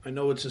I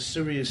know it's a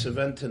serious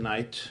event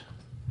tonight,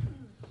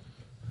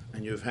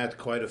 and you've had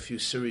quite a few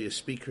serious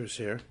speakers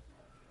here.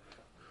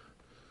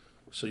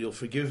 So you'll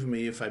forgive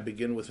me if I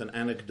begin with an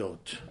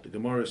anecdote. The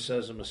Gemara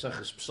says in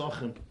Maseches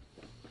Pesachim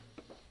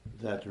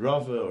that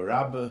Rava or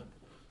Rabba,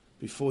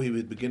 before he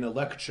would begin a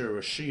lecture or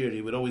a shiur,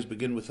 he would always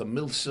begin with a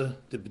milsa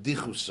de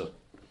b'dichusa,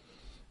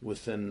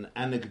 with an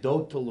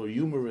anecdotal or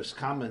humorous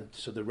comment,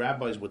 so the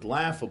rabbis would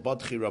laugh, or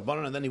badchi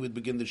rabbanan, and then he would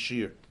begin the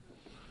shiur.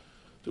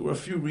 There were a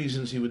few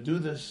reasons he would do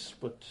this,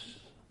 but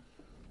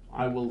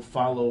I will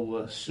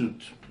follow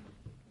suit.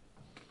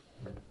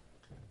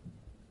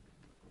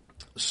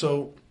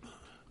 So,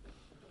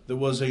 there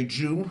was a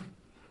Jew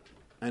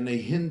and a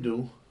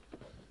Hindu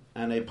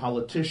and a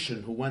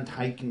politician who went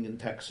hiking in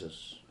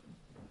Texas.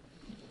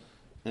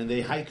 And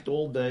they hiked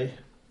all day,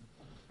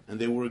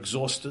 and they were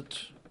exhausted.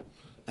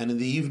 And in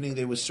the evening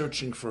they were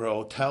searching for a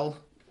hotel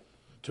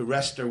to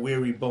rest their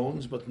weary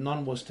bones, but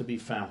none was to be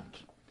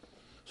found.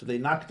 So they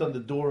knocked on the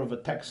door of a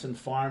Texan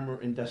farmer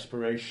in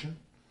desperation,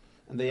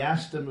 and they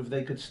asked him if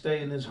they could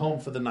stay in his home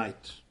for the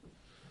night.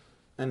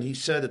 And he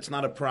said, it's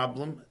not a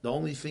problem. The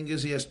only thing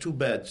is he has 2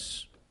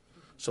 beds.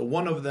 So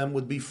one of them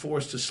would be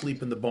forced to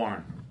sleep in the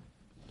barn.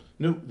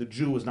 No, the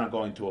Jew is not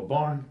going to a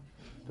barn.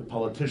 The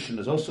politician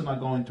is also not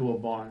going to a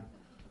barn.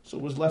 So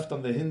it was left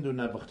on the Hindu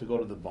Nebuch to go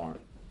to the barn.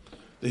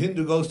 The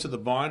Hindu goes to the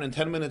barn, and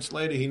 10 minutes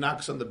later he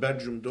knocks on the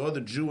bedroom door. The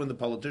Jew and the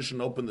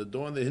politician open the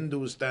door, and the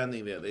Hindu is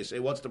standing there. They say,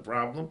 what's the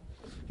problem?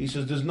 He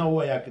says, there's no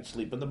way I could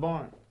sleep in the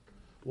barn.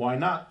 Why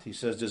not? He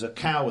says, there's a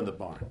cow in the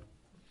barn.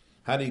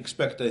 How do you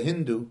expect a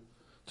Hindu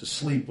to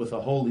sleep with a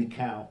holy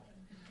cow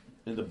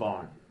in the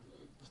barn?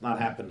 It's not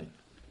happening.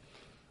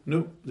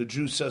 No, the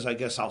Jew says, I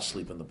guess I'll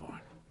sleep in the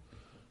barn.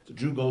 The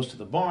Jew goes to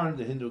the barn,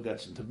 the Hindu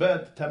gets into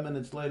bed. 10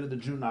 minutes later, the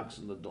Jew knocks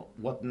on the door.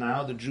 What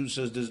now? The Jew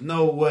says, there's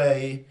no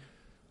way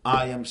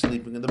I am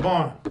sleeping in the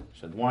barn. He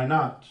said, why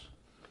not?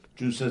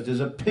 The Jew says, there's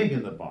a pig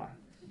in the barn.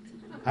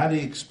 How do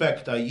you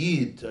expect a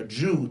Yid, a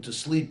Jew, to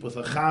sleep with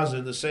a Chazer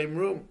in the same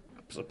room?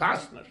 It's a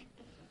pasner.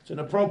 It's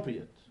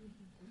inappropriate.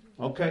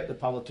 Okay, the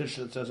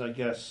politician says, I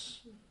guess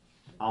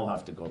I'll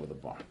have to go to the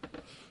barn.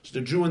 So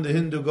the Jew and the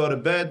Hindu go to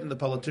bed, and the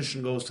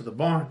politician goes to the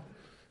barn.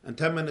 And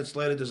 10 minutes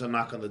later, there's a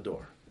knock on the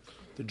door.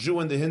 The Jew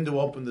and the Hindu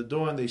open the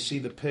door, and they see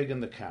the pig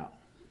and the cow.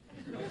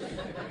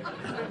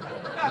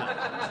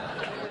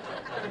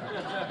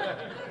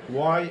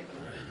 Why?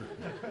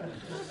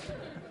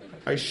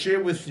 I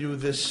share with you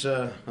this...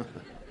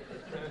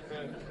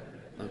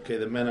 Okay,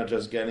 the men are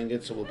just getting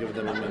it, so we'll give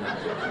them a minute.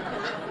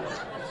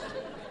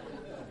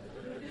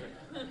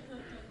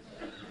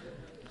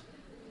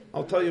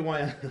 I'll tell you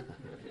why.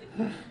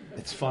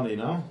 It's funny,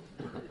 no?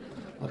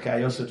 Okay,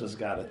 I also just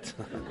got it.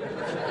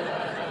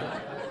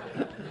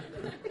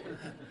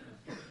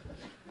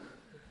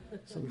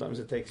 Sometimes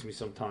it takes me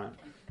some time.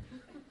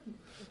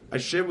 I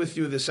share with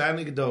you this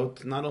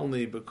anecdote not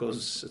only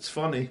because it's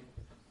funny,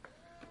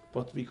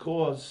 but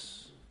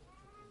because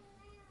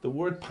the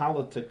word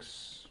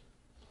politics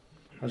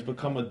has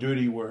become a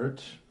dirty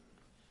word,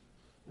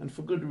 and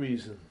for good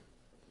reason.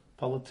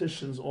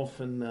 Politicians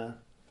often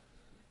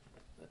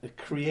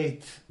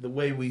create the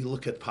way we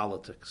look at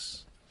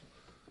politics.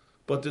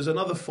 But there's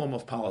another form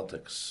of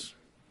politics,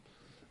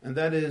 and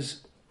that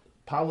is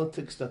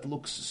politics that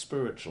looks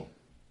spiritual,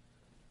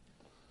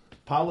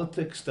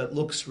 politics that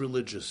looks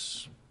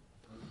religious,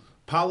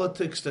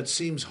 politics that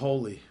seems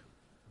holy,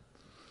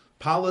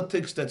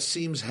 politics that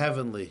seems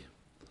heavenly.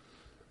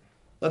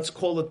 Let's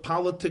call it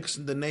politics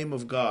in the name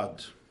of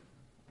God.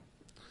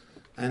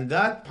 And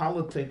that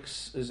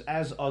politics is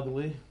as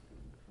ugly,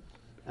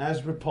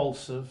 as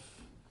repulsive,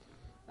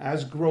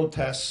 as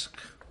grotesque,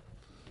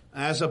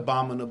 as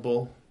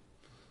abominable,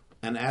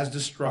 and as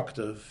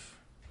destructive,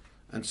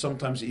 and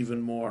sometimes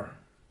even more,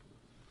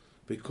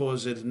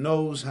 because it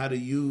knows how to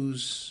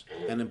use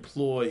and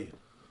employ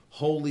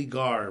holy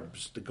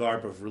garbs, the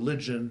garb of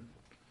religion,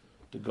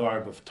 the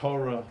garb of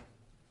Torah,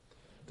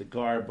 the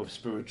garb of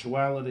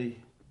spirituality,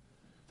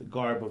 the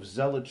garb of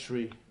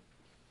zealotry,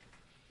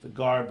 the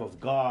garb of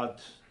God,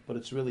 but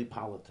it's really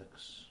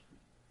politics.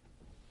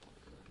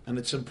 And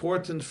it's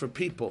important for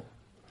people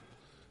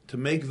to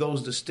make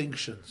those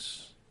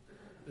distinctions,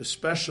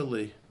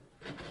 especially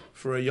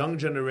for a young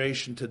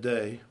generation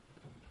today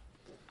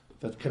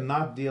that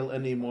cannot deal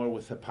anymore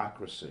with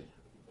hypocrisy.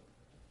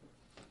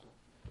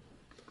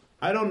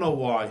 I don't know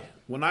why.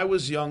 When I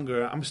was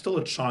younger, I'm still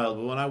a child,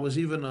 but when I was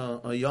even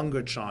a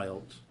younger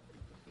child,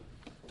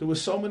 there were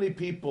so many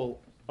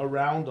people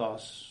around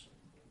us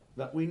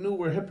that we knew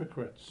were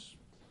hypocrites.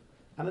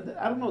 And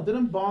I don't know, it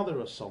didn't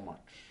bother us so much.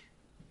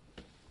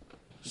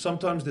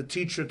 Sometimes the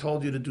teacher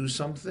told you to do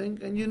something,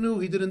 and you knew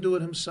he didn't do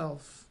it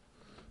himself.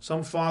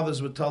 Some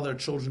fathers would tell their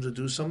children to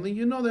do something,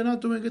 you know they're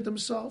not doing it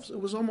themselves. It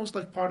was almost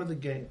like part of the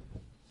game.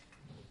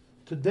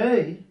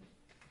 Today,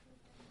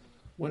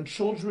 when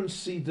children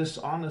see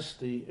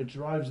dishonesty, it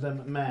drives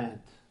them mad.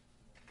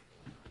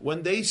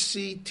 When they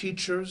see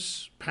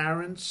teachers,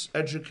 parents,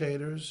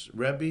 educators,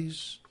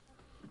 rebbes,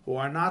 who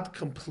are not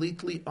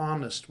completely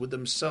honest with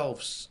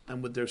themselves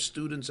and with their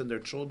students and their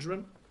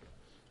children,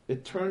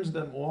 it turns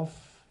them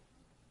off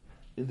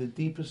in the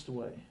deepest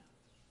way.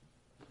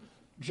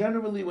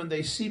 Generally, when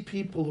they see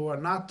people who are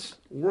not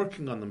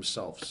working on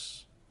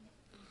themselves,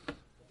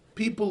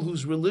 people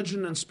whose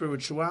religion and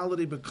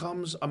spirituality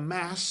becomes a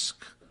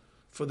mask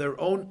for their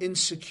own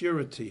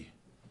insecurity,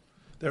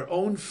 their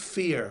own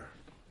fear,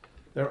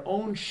 their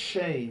own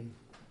shame,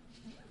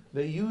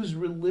 they use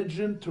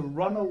religion to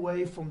run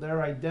away from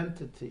their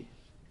identity.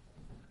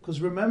 Because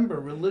remember,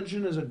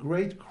 religion is a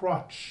great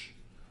crutch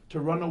to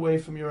run away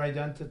from your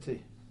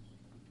identity.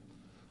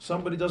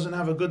 Somebody doesn't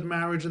have a good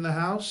marriage in the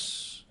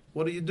house,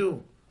 what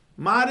do?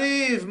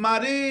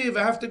 Mariv,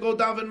 I have to go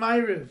daven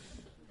Mariv.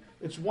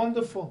 It's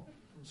wonderful.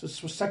 So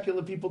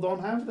secular people don't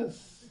have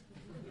this.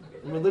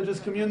 In religious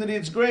community,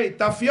 it's great.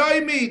 Daf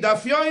yoimi.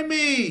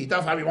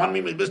 You want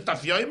me to miss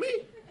daf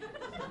yoimi?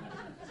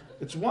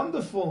 It's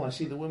wonderful. I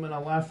see the women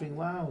are laughing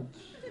loud.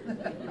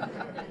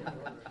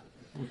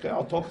 Okay,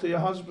 I'll talk to your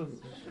husband.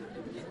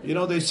 You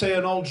know, they say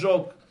an old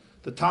joke.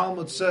 The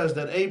Talmud says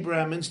that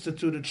Abraham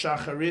instituted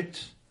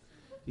Shacharit,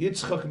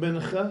 Yitzchak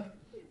Mincha,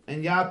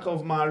 and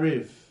Yaakov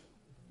Mariv.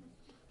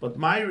 But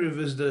Mariv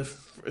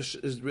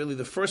is really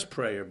the first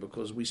prayer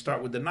because we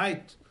start with the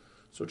night.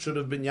 So it should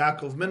have been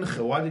Yaakov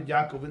Mincha. Why did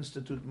Yaakov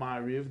institute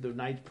Mariv, the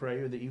night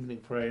prayer, the evening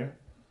prayer?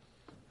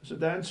 So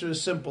the answer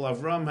is simple.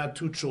 Avram had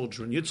 2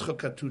 children.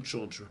 Yitzchak had 2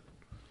 children.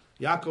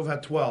 Yaakov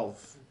had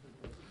 12.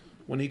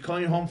 When he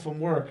came home from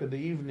work in the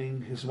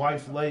evening, his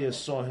wife Leah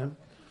saw him.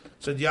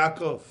 Said,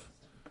 Yaakov,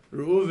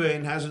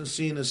 Reuven hasn't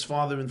seen his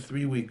father in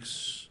 3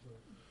 weeks.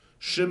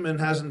 Shimon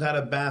hasn't had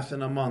a bath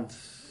in a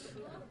month.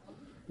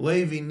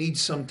 Levi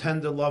needs some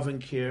tender love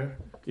and care.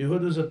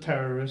 Yehuda's a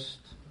terrorist.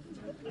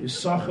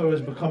 Yisachar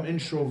has become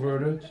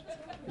introverted.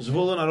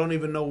 Zvulun, I don't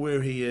even know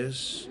where he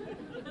is.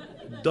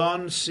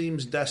 Dan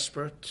seems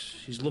desperate.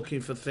 He's looking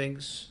for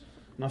things.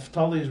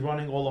 Naphtali is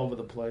running all over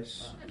the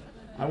place.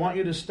 I want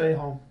you to stay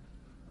home.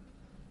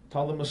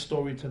 Tell them a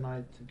story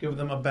tonight. Give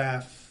them a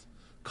bath.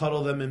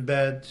 Cuddle them in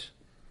bed.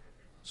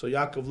 So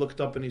Yaakov looked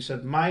up and he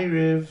said,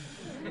 Ma'ariv.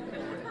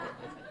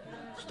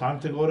 It's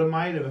time to go to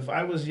Ma'ariv. If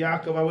I was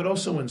Yaakov, I would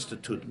also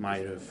institute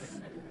Ma'ariv.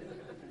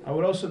 I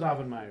would also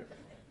daven Ma'ariv.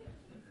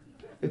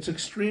 It's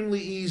extremely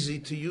easy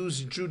to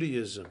use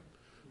Judaism,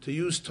 to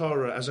use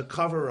Torah as a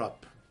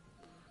cover-up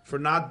for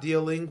not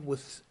dealing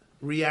with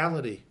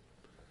reality,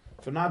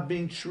 for not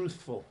being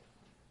truthful.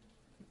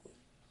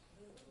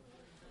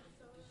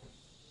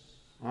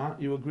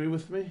 You agree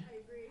with me? I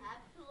agree.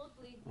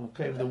 Absolutely.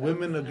 Okay, if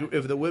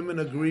the women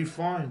agree,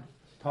 fine.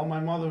 Tell my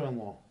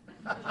mother-in-law.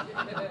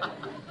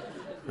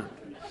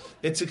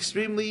 It's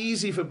extremely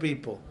easy for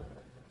people.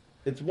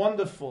 It's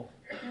wonderful.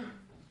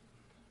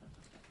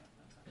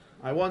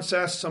 I once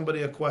asked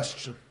somebody a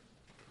question.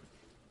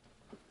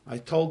 I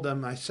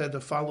said the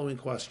following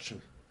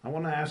question. I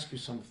want to ask you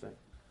something.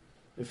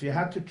 If you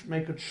had to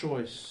make a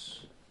choice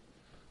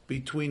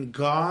between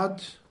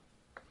God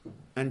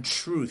and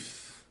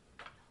truth,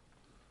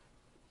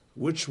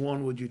 which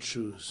one would you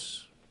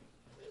choose?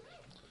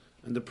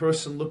 And the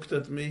person looked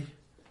at me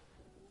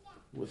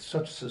with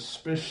such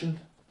suspicion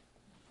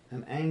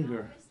and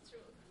anger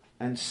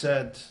and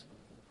said,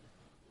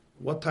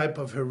 what type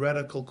of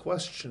heretical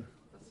question?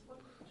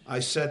 I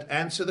said,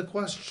 answer the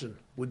question.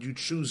 Would you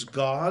choose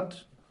God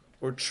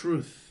or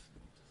truth?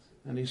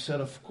 And he said,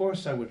 of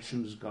course I would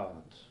choose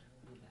God.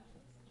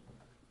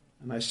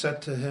 And I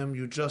said to him,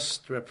 you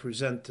just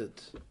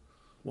represented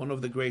one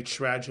of the great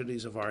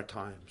tragedies of our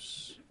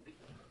times.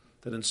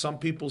 That in some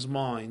people's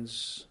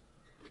minds,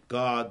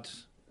 God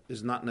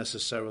is not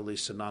necessarily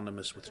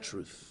synonymous with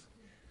truth.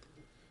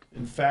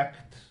 In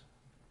fact,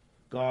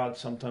 God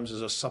sometimes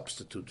is a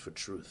substitute for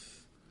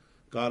truth.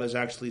 God is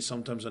actually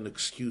sometimes an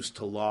excuse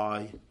to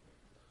lie,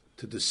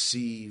 to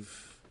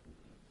deceive,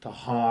 to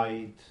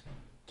hide,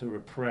 to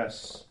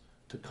repress,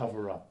 to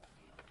cover up.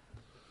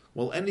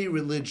 Well, any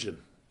religion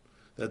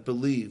that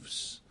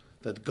believes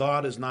that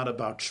God is not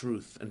about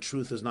truth and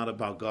truth is not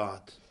about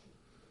God,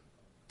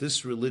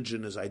 this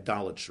religion is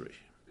idolatry.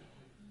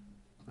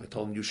 I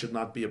told him you should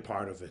not be a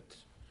part of it.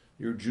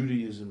 Your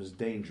Judaism is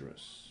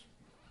dangerous.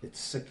 It's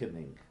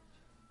sickening.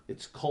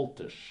 It's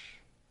cultish.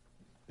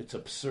 It's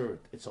absurd.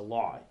 It's a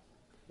lie.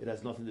 It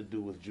has nothing to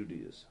do with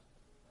Judaism.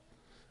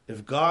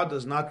 If God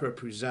does not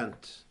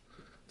represent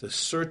the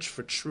search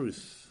for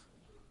truth,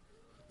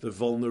 the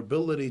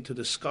vulnerability to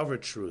discover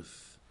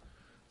truth,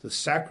 the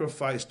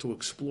sacrifice to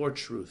explore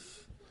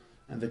truth,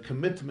 and the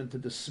commitment to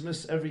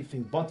dismiss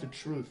everything but the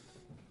truth,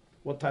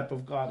 what type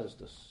of God is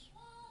this?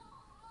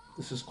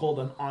 This is called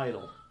an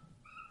idol.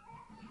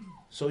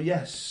 So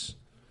yes,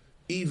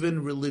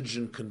 even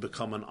religion can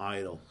become an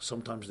idol,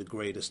 sometimes the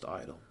greatest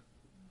idol.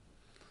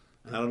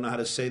 And I don't know how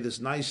to say this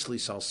nicely,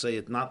 so I'll say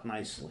it not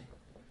nicely.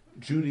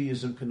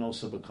 Judaism can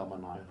also become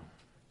an idol.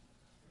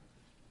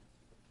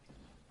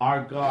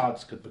 Our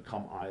gods could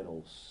become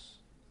idols.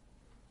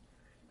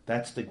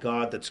 That's the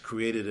God that's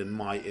created in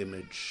my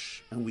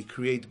image. And we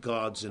create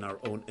gods in our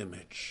own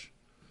image.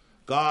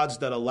 Gods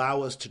that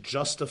allow us to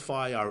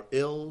justify our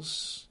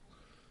ills.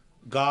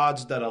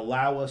 Gods that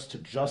allow us to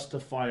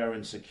justify our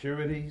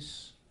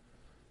insecurities.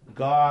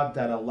 God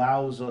that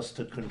allows us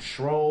to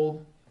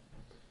control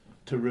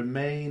to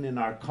remain in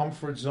our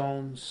comfort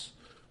zones,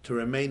 to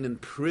remain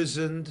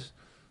imprisoned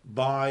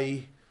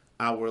by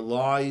our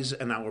lies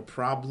and our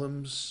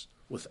problems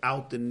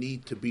without the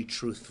need to be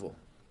truthful.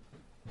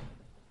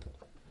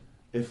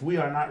 If we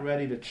are not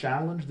ready to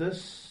challenge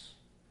this,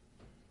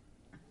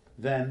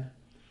 then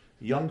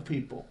young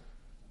people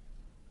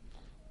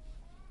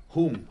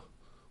whom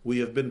we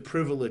have been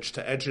privileged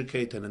to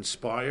educate and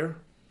inspire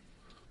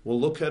will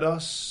look at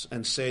us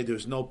and say,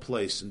 there's no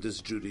place in this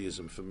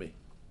Judaism for me.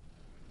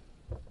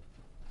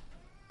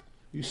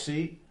 You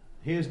see,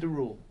 here's the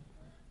rule.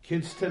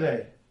 Kids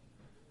today,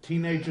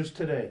 teenagers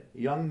today,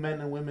 young men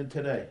and women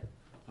today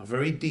are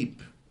very deep.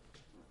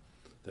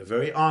 They're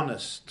very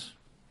honest.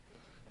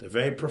 They're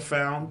very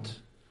profound.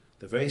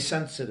 They're very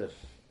sensitive.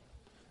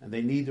 And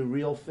they need the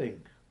real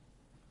thing.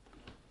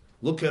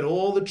 Look at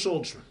all the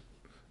children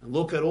and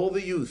look at all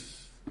the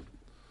youth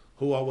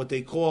who are what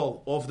they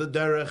call off the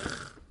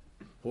derech,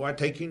 who are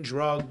taking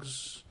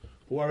drugs,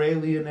 who are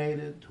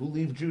alienated, who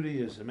leave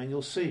Judaism. And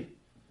you'll see,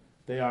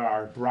 they are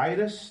our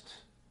brightest,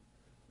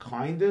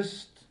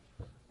 kindest,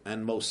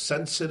 and most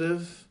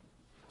sensitive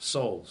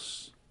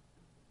souls.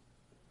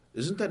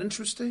 Isn't that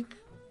interesting?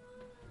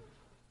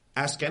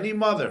 Ask any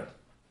mother,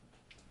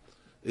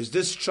 was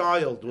this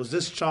child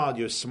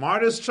your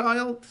smartest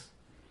child?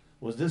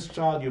 Was this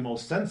child your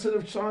most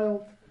sensitive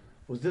child?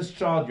 Was this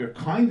child your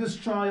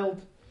kindest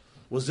child?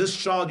 Was this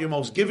child your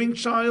most giving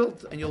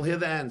child? And you'll hear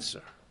the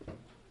answer.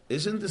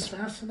 Isn't this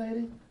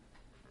fascinating?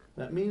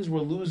 That means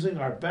we're losing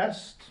our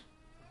best,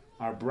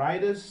 our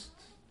brightest,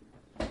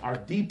 our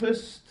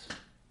deepest.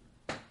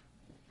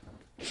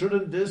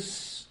 Shouldn't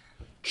this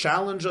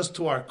challenge us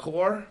to our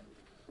core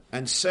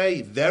and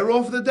say, they're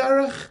off the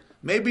derech?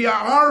 Maybe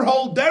our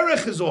whole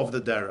derech is off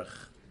the derech.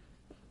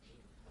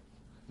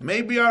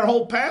 Maybe our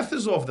whole path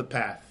is off the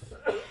path.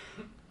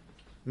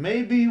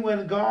 Maybe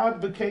when God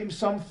became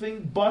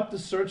something but the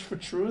search for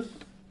truth,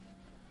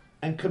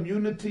 and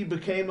community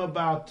became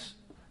about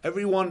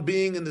everyone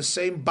being in the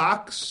same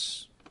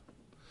box,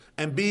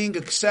 and being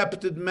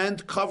accepted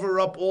meant cover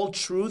up all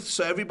truth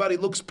so everybody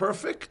looks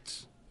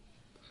perfect.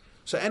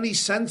 So any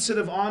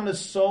sensitive,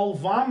 honest soul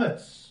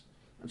vomits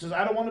and says,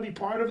 I don't want to be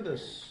part of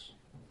this.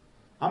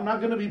 I'm not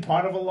going to be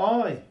part of a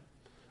lie.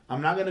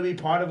 I'm not going to be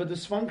part of a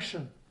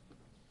dysfunction.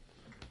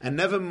 And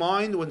never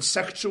mind when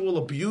sexual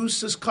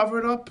abuse is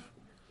covered up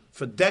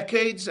for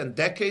decades and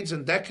decades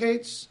and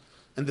decades,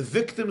 and the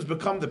victims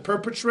become the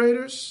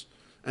perpetrators,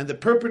 and the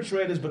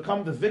perpetrators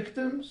become the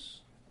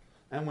victims.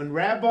 And when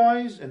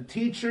rabbis and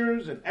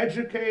teachers and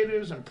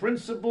educators and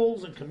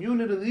principals and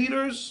community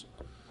leaders,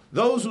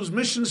 those whose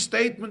mission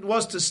statement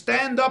was to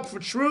stand up for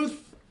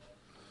truth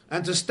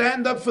and to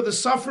stand up for the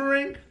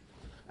suffering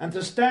and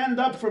to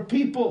stand up for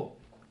people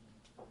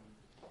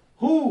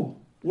who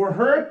were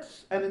hurt,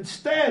 and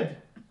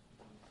instead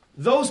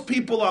those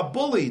people are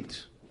bullied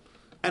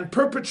and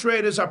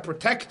perpetrators are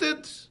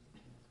protected,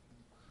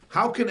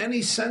 how can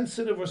any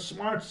sensitive or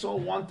smart soul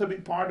want to be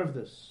part of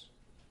this?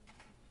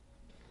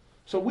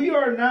 So we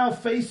are now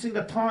facing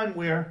a time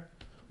where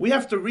we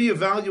have to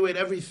reevaluate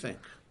everything.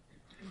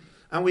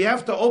 And we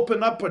have to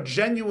open up a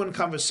genuine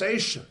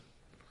conversation.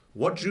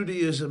 What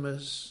Judaism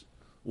is,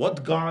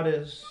 what God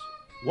is,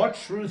 what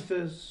truth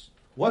is,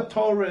 what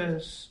Torah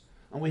is.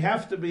 And we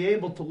have to be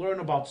able to learn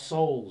about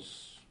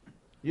souls.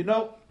 You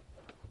know,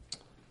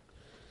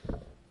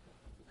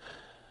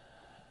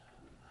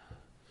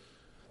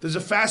 there's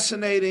a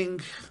fascinating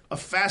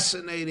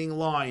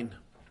line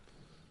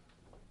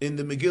in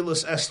the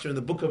Megillas Esther, in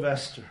the book of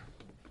Esther.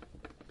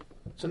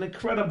 It's an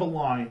incredible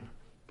line.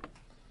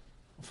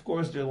 Of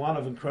course, there are a lot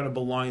of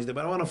incredible lines there,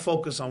 but I want to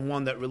focus on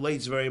one that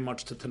relates very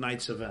much to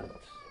tonight's event.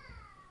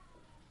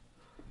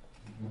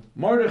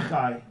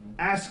 Mordechai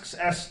asks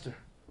Esther,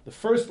 the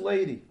first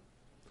lady,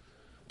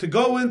 to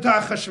go into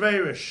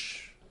Achashverosh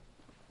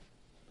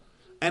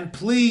and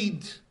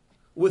plead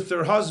with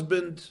her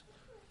husband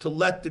to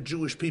let the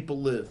Jewish people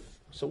live.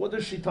 So what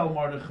does she tell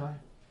Mordechai?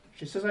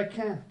 She says, I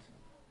can't.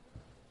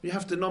 You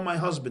have to know my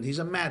husband. He's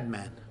a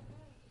madman.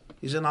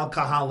 He's an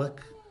alcoholic.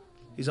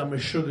 He's a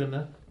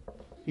meshugana.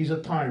 He's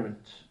a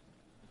tyrant.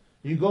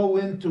 You go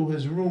into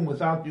his room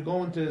you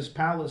go into his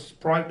palace,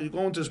 you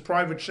go into his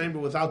private chamber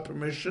without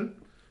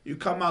permission, you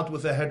come out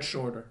with a head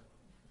shorter.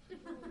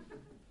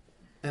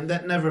 And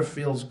that never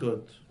feels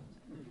good.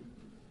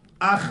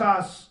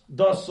 Achas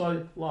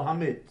dosoy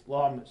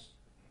lahamis.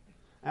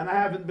 And I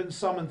haven't been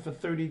summoned for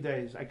 30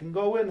 days. I can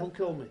go in, he'll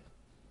kill me.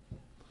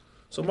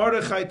 So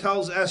Mordechai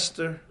tells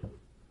Esther,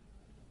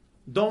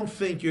 don't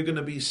think you're going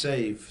to be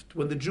saved.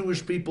 When the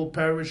Jewish people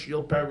perish,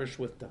 you'll perish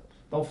with them.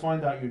 They'll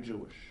find out you're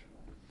Jewish.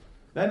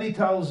 Then he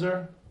tells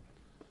her,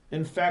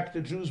 in fact,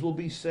 the Jews will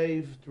be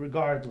saved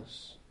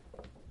regardless.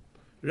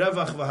 But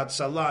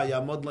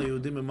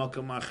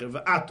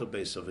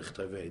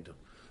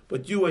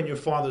you and your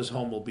father's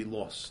home will be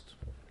lost.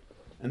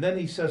 And then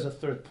he says a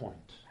third point.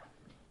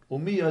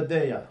 And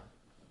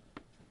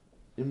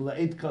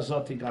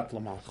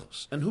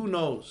who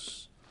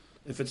knows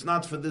if it's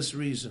not for this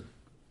reason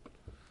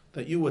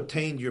that you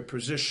attained your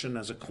position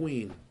as a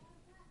queen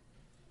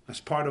as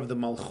part of the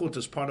Malchut,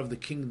 as part of the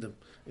kingdom,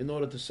 in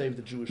order to save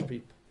the Jewish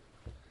people.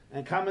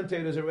 And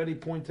commentators already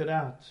pointed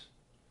out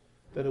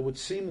that it would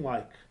seem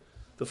like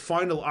the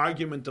final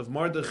argument of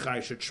Mordechai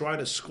should try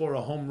to score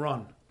a home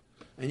run.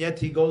 And yet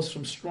he goes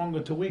from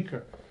stronger to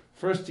weaker.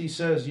 First he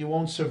says, you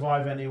won't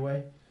survive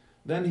anyway.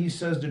 Then he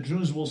says, the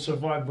Jews will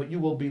survive, but you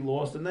will be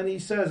lost. And then he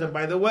says, and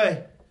by the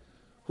way,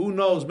 who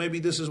knows, maybe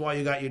this is why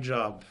you got your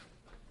job.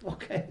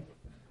 Okay.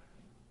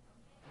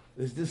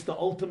 Is this the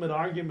ultimate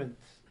argument?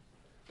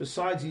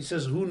 Besides, he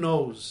says, who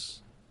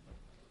knows?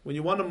 When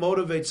you want to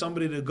motivate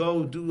somebody to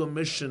go do a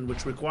mission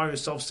which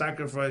requires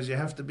self-sacrifice, you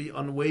have to be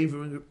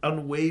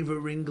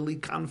unwaveringly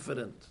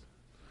confident.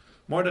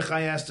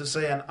 Mordechai has to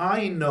say, and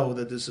I know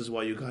that this is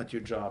why you got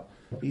your job.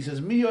 He says,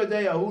 Mi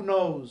yodea, who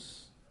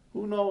knows?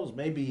 Who knows?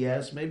 Maybe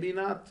yes, maybe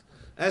not.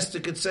 Esther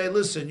could say,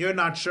 listen, you're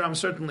not sure, I'm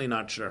certainly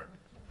not sure.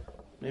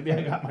 Maybe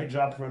I got my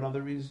job for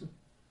another reason.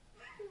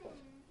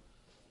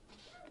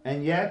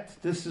 And yet,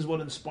 this is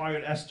what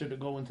inspired Esther to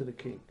go into the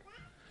king.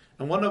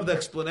 And one of the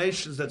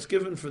explanations that's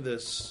given for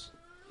this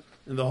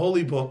in the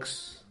holy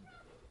books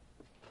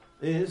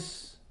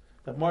is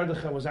that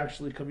Mordechai was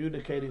actually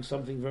communicating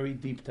something very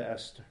deep to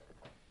Esther.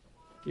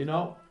 You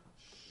know,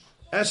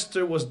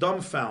 Esther was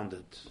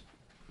dumbfounded.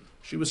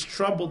 She was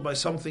troubled by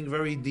something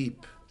very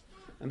deep.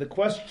 And the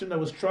question that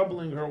was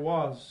troubling her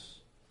was,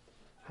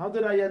 how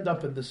did I end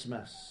up in this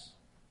mess?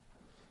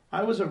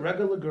 I was a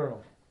regular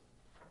girl,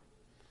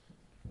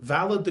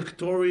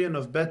 valedictorian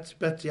of Bet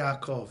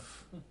Yaakov,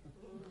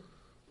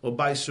 or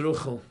Bais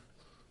Ruchel,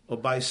 or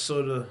Bais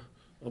Surah,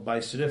 or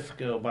Bais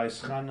Rivka, or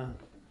Bais Chana.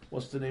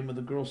 What's the name of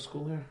the girls'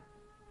 school here?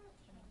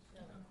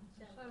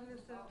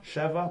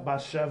 Sheva,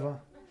 Bas Sheva,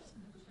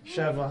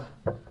 Sheva,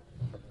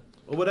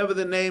 or whatever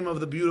the name of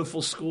the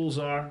beautiful schools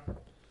are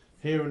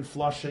here in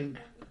Flushing,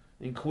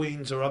 in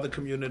Queens, or other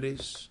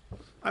communities.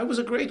 I was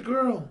a great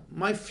girl.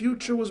 My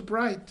future was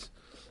bright.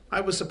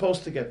 I was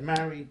supposed to get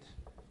married,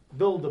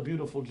 build a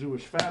beautiful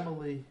Jewish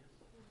family,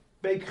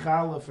 bake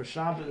challah for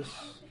Shabbos,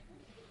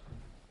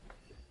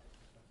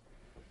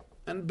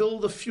 and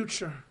build a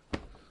future.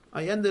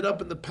 I ended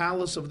up in the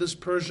palace of this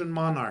Persian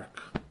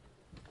monarch.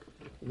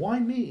 Why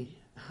me?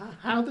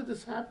 How did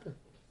this happen?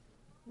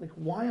 Like,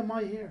 why am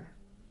I here?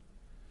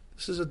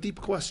 This is a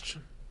deep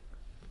question.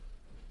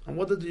 And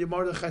what did the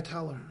Mordechai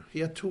tell her? He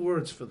had 2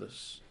 words for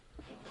this.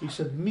 He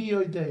said, Mi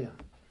yodea.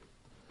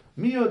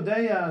 Mi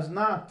yodea is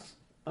not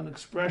an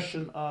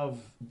expression of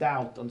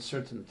doubt,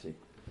 uncertainty.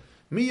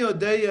 Mi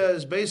yodea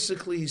is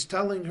basically, he's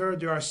telling her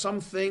there are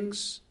some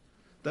things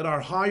that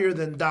are higher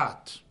than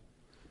dat.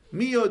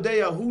 Mi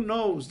yodea, who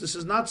knows? This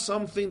is not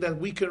something that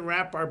we can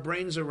wrap our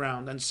brains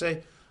around and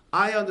say,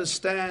 I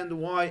understand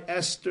why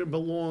Esther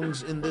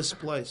belongs in this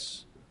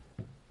place.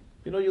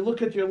 You know, you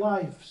look at your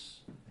lives.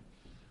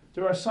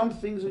 There are some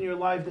things in your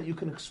life that you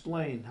can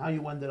explain how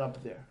you ended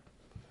up there.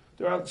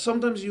 There are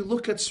sometimes you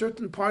look at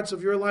certain parts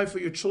of your life or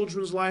your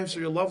children's lives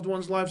or your loved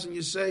ones' lives and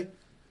you say,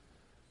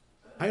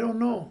 I don't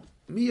know.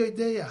 Mi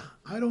yodea,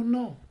 I don't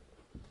know.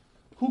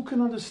 Who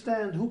can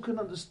understand? Who can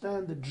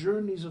understand the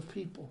journeys of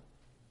people?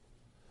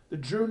 The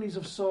journeys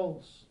of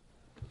souls?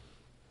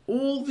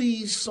 All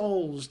these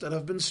souls that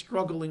have been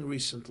struggling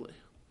recently,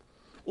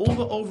 all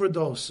the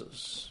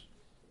overdoses.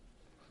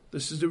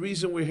 This is the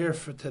reason we're here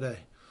for today.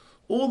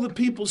 All the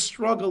people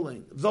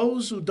struggling,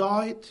 those who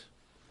died,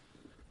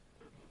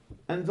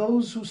 and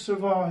those who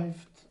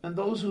survived, and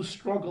those who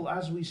struggle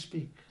as we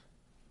speak.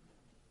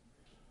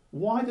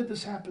 Why did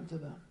this happen to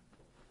them?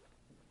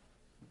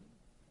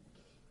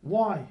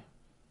 Why?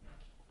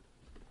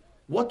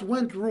 What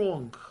went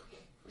wrong?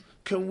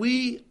 Can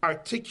we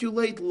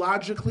articulate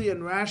logically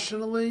and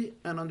rationally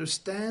and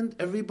understand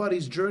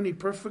everybody's journey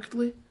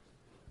perfectly?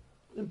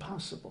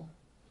 Impossible.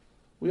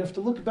 We have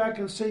to look back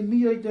and say,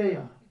 Mi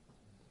yodea.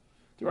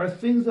 There are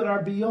things that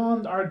are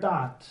beyond our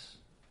dat,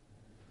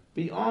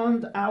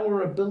 beyond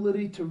our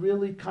ability to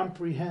really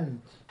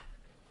comprehend.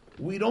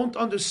 We don't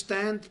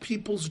understand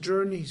people's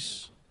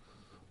journeys.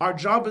 Our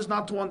job is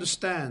not to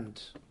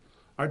understand.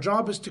 Our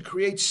job is to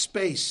create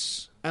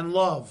space and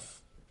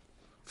love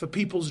for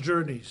people's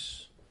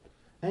journeys.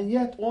 And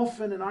yet,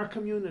 often in our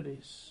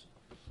communities,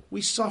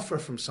 we suffer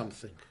from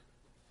something.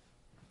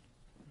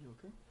 You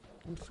okay?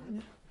 I'm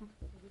fine.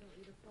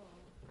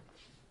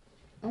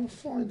 I'm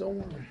fine, don't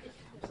worry.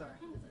 Sorry.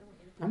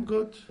 I'm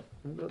good.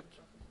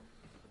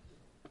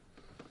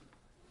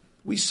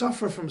 We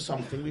suffer from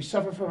something. We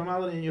suffer from a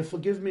malady, and you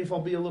forgive me if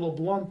I'll be a little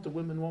blunt, the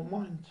women won't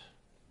mind.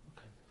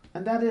 Okay.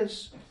 And that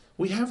is,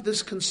 we have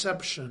this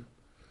conception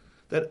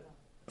that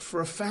for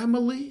a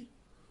family,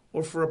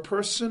 or for a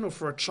person, or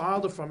for a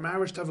child, or for a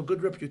marriage to have a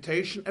good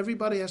reputation,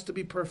 everybody has to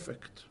be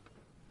perfect.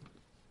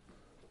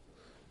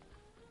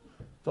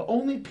 The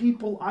only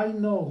people I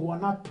know who are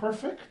not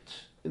perfect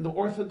in the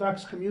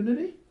Orthodox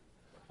community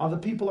are the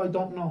people I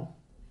don't know.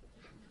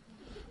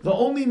 The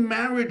only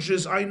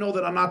marriages I know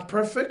that are not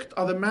perfect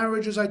are the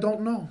marriages I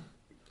don't know.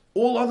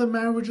 All other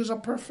marriages are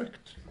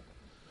perfect.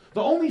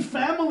 The only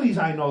families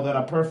I know that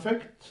are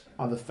perfect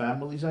are the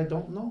families I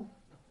don't know.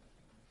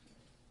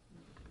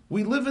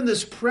 We live in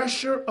this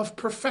pressure of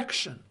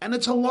perfection, and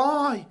it's a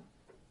lie.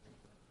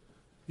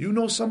 You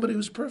know somebody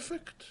who's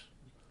perfect?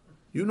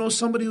 You know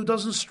somebody who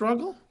doesn't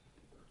struggle?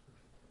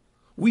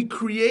 We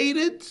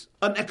created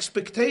an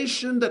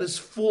expectation that is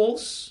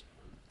false,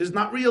 is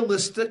not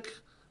realistic,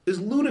 is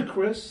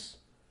ludicrous,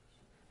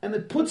 and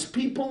it puts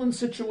people in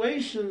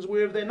situations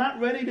where if they're not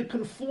ready to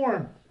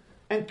conform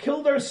and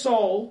kill their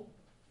soul,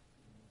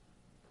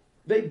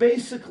 they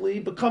basically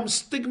become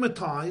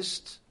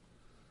stigmatized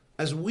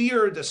as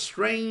weird, as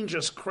strange,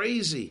 as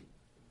crazy.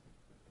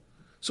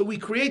 So we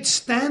create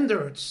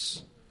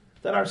standards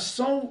that are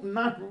so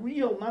not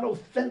real, not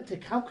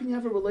authentic. How can you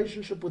have a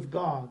relationship with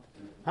God?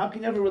 How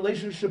can you have a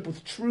relationship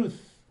with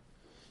truth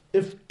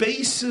if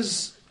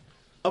bases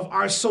of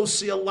our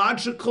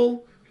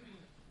sociological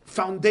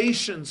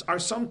foundations are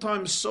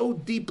sometimes so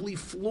deeply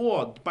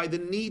flawed by the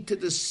need to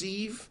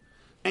deceive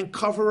and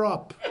cover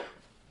up?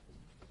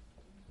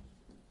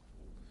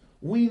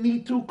 We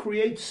need to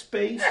create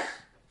space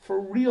for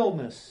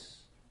realness.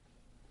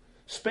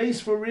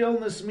 Space for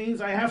realness means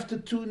I have to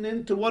tune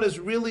in to what is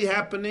really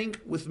happening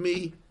with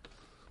me,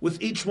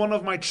 with each one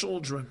of my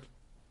children,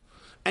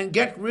 and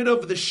get rid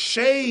of the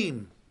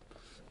shame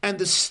and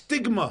the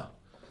stigma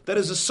that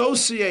is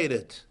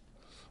associated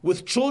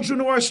with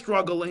children who are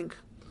struggling,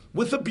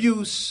 with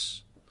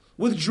abuse,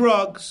 with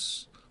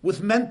drugs,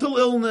 with mental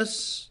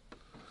illness,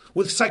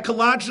 with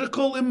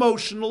psychological,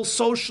 emotional,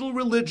 social,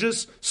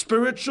 religious,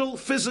 spiritual,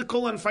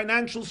 physical, and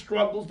financial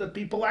struggles that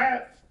people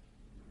have.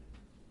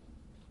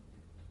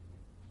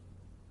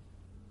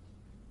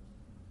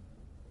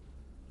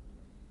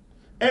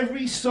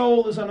 Every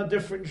soul is on a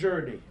different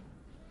journey.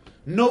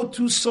 No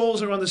two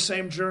souls are on the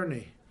same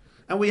journey.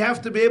 And we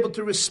have to be able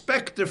to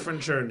respect different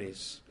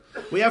journeys.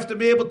 We have to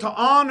be able to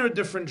honor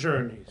different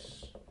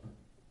journeys.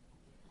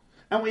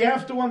 And we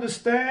have to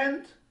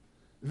understand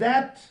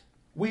that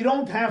we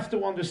don't have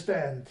to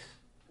understand.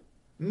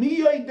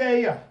 Mi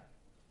idea.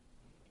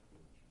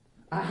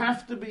 I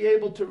have to be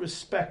able to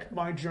respect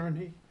my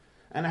journey.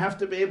 And I have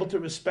to be able to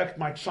respect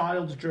my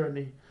child's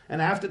journey.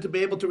 And I have to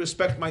be able to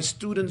respect my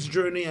student's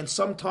journey. And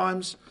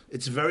sometimes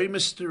it's very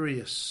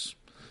mysterious.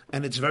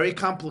 And it's very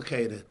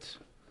complicated.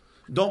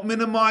 Don't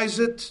minimize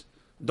it.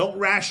 Don't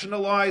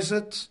rationalize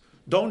it.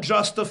 Don't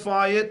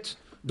justify it.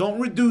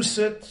 Don't reduce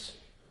it.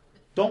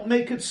 Don't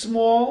make it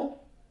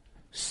small.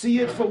 See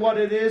it for what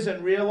it is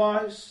and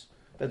realize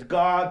that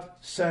God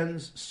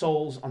sends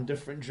souls on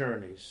different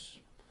journeys.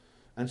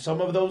 And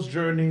some of those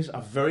journeys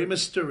are very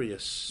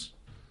mysterious.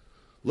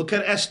 Look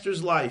at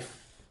Esther's life.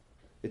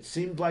 It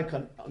seemed like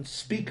an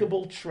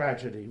unspeakable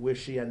tragedy where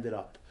she ended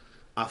up.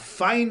 A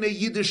fine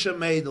Yiddish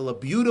maidel, a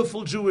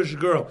beautiful Jewish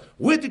girl.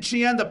 Where did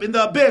she end up? In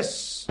the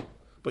abyss.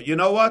 But you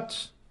know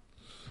what?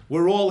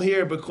 We're all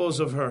here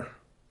because of her.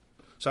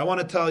 So I want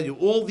to tell you,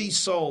 all these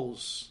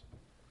souls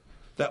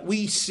that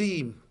we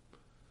seem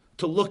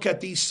to look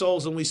at these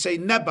souls and we say,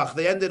 Nebuch,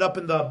 they ended up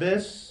in the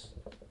abyss.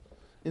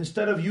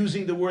 Instead of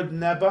using the word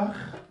Nebuch,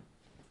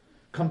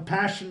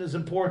 compassion is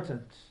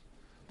important.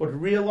 But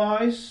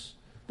realize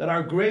that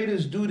our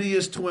greatest duty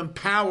is to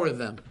empower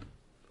them,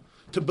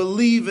 to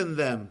believe in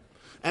them.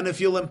 And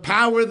if you'll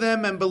empower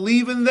them and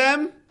believe in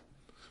them,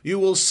 you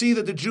will see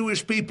that the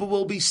Jewish people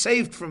will be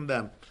saved from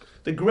them.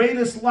 The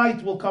greatest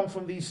light will come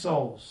from these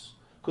souls,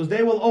 because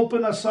they will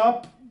open us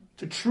up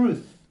to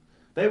truth.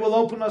 They will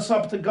open us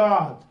up to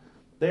God.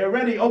 They're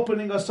already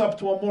opening us up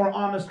to a more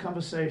honest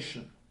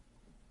conversation.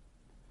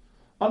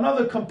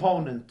 Another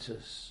component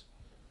is,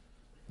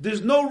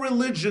 there's no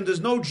religion,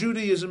 there's no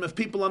Judaism if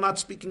people are not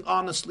speaking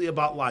honestly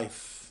about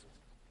life.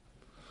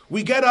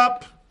 We get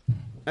up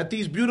at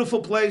these beautiful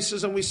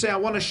places and we say, I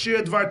want to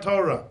share Dvar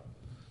Torah.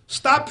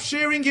 Stop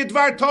sharing your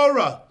Dvar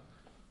Torah.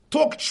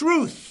 Talk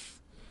truth.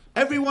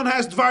 Everyone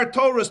has Dvar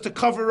Torahs to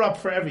cover up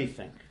for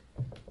everything.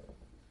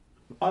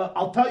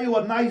 I'll tell you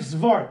a nice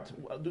vart.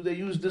 Do they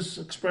use this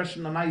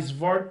expression, a nice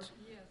vart?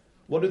 Yes.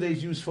 What do they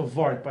use for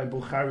vart by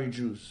Bukhari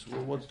Jews?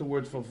 What's the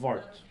word for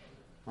vart?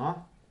 Huh?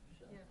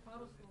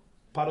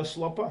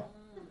 Paraslopa?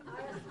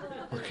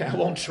 Okay, I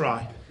won't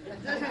try.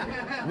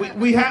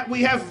 We have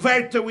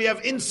Verta, we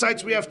have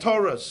insights, we have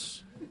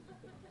Torahs.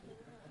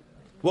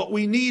 What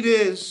we need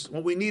is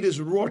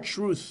raw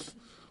truth.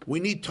 We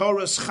need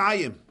Torah's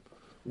Chaim.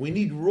 We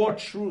need raw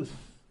truth,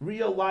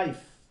 real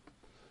life.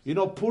 You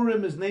know,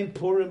 Purim is named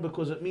Purim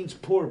because it means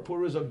pur.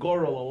 Pur is a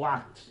goral, a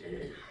lot.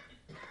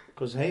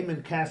 Because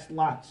Haman cast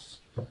lots.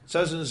 It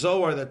says in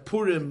Zohar that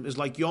Purim is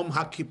like Yom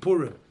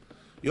HaKippurim.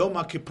 Yom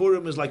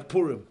HaKippurim is like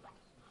Purim.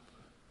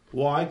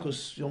 Why?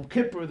 Because Yom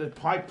Kippur, the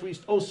high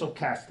priest also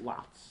cast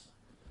lots.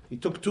 He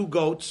took 2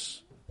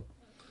 goats,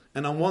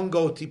 and on one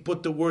goat he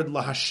put the word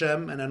La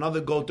Hashem, and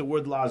another goat the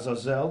word La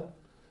Azazel.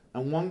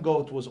 And one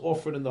goat was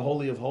offered in the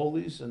Holy of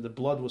Holies, and the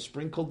blood was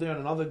sprinkled there, and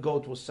another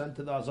goat was sent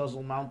to the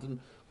Azazel mountain.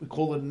 We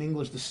call it in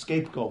English the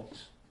scapegoat.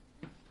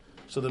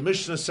 So the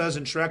Mishnah says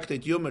in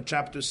Tractate Yoma,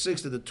 chapter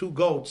 6, that the 2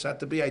 goats had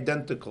to be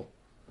identical.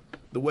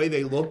 The way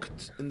they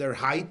looked, in their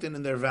height and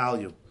in their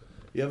value.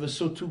 You ever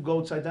saw 2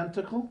 goats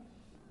identical?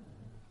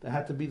 They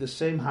had to be the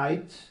same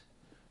height,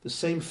 the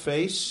same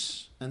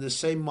face, and the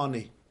same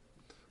money.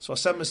 So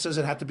Hashem says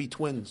it had to be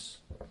twins.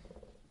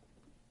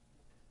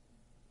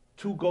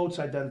 2 goats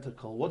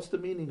identical. What's the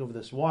meaning of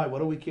this? Why? What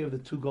do we care if the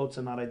 2 goats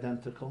are not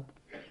identical?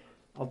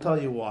 I'll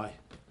tell you why.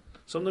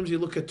 Sometimes you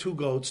look at 2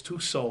 goats, 2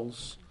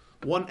 souls.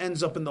 One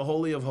ends up in the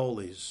Holy of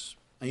Holies.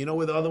 And you know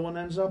where the other one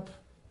ends up?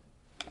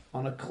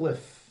 On a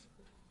cliff.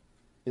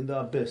 In the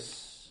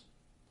abyss.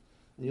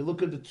 And you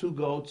look at the 2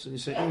 goats and you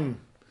say,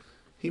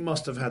 he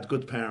must have had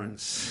good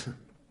parents.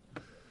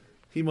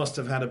 He must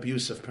have had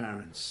abusive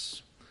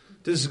parents.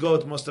 This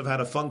goat must have had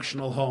a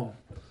functional home.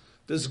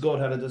 This goat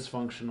had a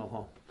dysfunctional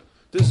home.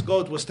 This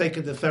goat was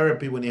taken to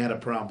therapy when he had a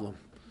problem.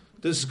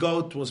 This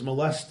goat was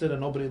molested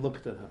and nobody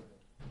looked at him.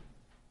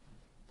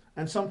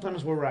 And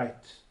sometimes we're right.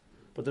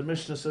 But the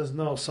Mishnah says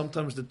no,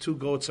 sometimes the 2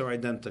 goats are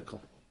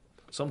identical.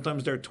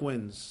 Sometimes they're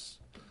twins.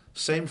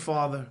 Same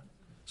father,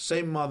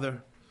 same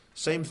mother,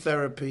 same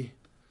therapy,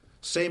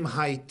 same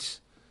height,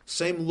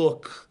 same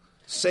look,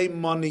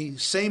 same money,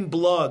 same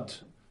blood.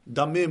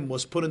 Damim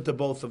was put into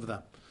both of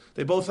them.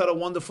 They both had a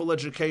wonderful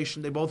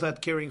education. They both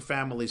had caring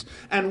families.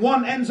 And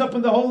one ends up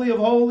in the Holy of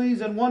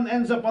Holies and one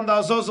ends up on the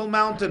Azazel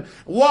mountain.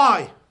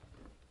 Why?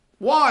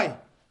 Why?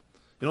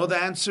 You know what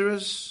the answer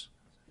is?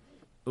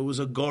 It was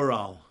a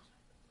goral.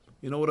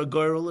 You know what a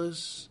goral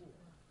is?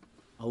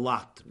 A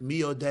lot.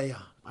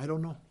 Miodeya. I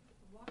don't know.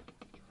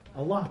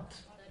 A lot.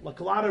 Like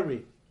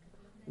lottery.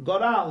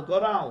 Goral,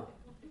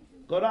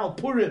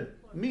 Purim.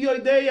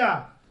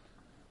 Miodeya.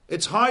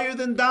 It's higher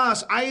than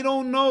das. I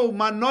don't know.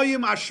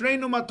 Manoyim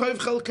ashreinu matoiv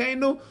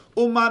chelkeinu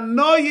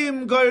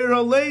umanoyim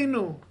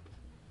goyraleinu.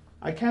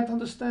 I can't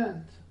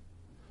understand.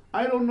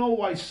 I don't know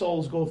why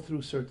souls go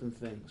through certain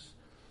things.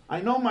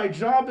 I know my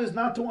job is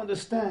not to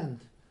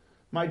understand.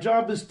 My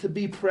job is to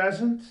be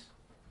present,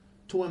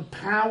 to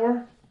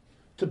empower,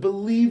 to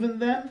believe in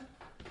them,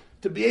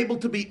 to be able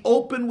to be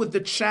open with the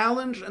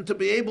challenge and to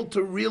be able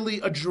to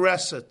really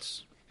address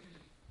it.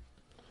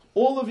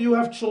 All of you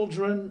have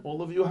children,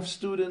 all of you have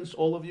students,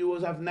 all of you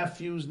have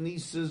nephews,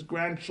 nieces,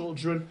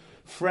 grandchildren,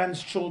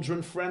 friends'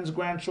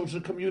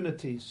 grandchildren,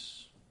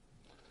 communities.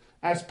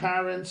 As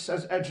parents,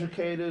 as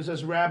educators,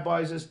 as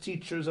rabbis, as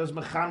teachers, as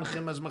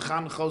mechanchim, as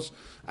mechanchos,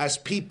 as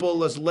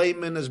people, as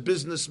laymen, as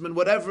businessmen,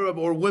 whatever,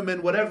 or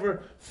women,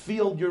 whatever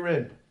field you're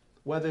in,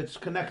 whether it's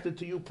connected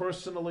to you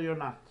personally or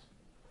not.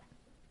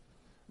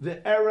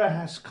 The era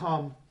has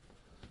come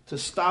to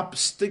stop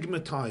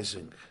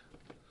stigmatizing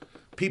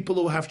people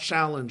who have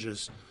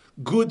challenges.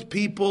 Good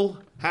people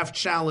have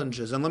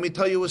challenges. And let me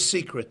tell you a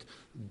secret.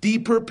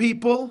 Deeper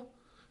people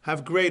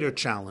have greater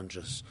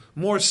challenges.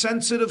 More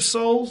sensitive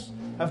souls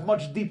have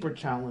much deeper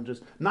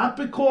challenges. Not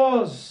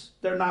because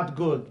they're not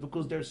good,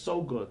 because they're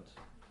so good.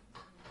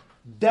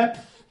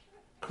 Depth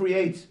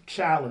creates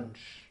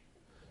challenge.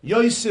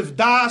 Yosef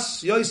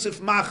Das, Yosef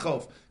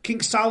Machov.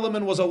 King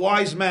Solomon was a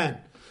wise man.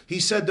 He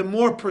said the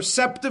more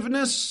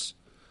perceptiveness,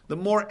 the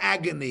more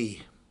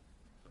agony.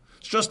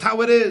 It's just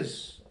how it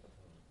is.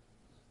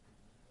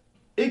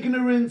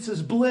 Ignorance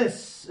is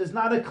bliss, is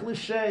not a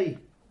cliche.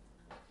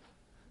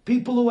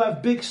 People who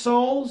have big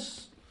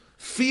souls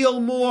feel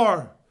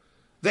more.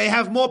 They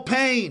have more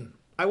pain.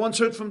 I once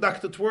heard from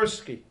Dr.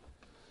 Twersky.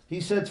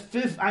 He said,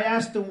 I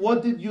asked him,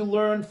 what did you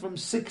learn from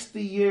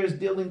 60 years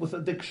dealing with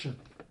addiction?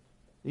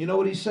 You know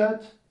what he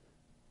said?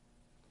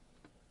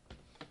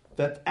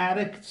 That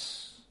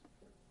addicts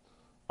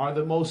are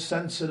the most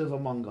sensitive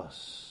among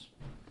us.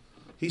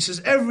 He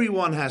says,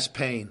 everyone has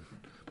pain,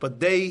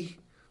 but they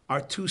are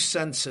too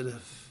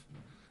sensitive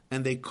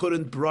and they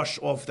couldn't brush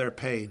off their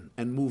pain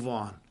and move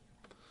on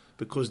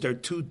because they're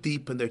too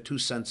deep and they're too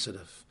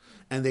sensitive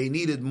and they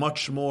needed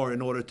much more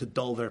in order to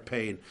dull their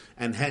pain,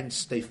 and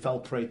hence they fell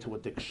prey to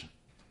addiction.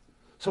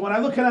 So when I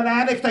look at an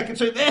addict, I can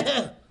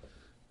say,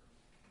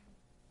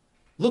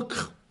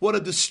 look what a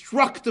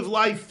destructive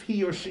life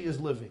he or she is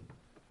living.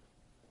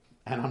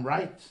 And I'm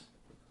right,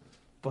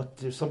 but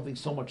there's something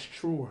so much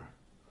truer.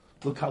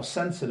 Look how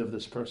sensitive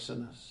this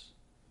person is.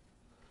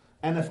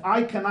 And if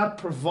I cannot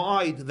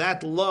provide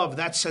that love,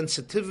 that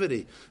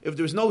sensitivity, if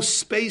there's no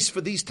space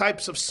for these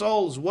types of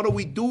souls, what are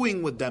we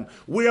doing with them?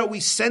 Where are we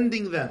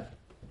sending them?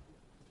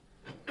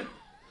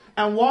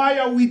 And why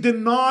are we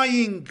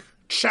denying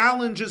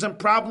challenges and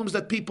problems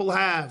that people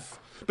have?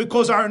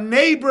 Because our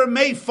neighbor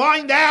may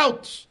find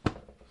out.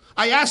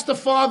 I asked the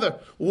father,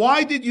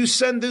 why did you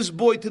send this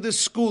boy to this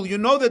school? You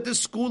know that this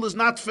school is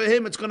not for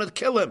him, it's going to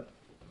kill him.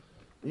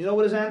 You know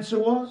what his answer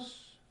was?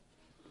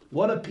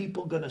 What are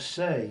people going to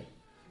say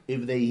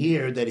if they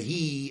hear that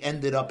he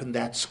ended up in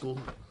that school?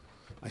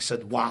 I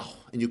said, wow,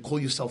 and you call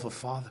yourself a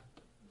father?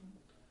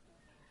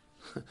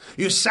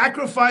 You're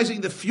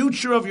sacrificing the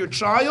future of your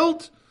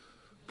child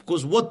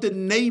because what the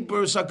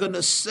neighbors are going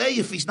to say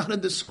if he's not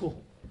in this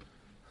school.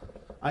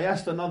 I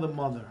asked another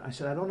mother, I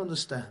said, I don't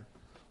understand.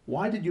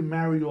 Why did you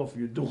marry off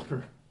your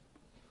daughter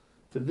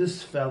to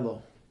this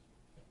fellow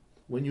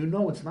when you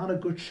know it's not a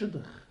good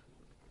shidduch?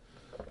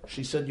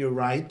 She said, you're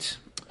right,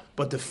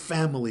 but the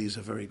family is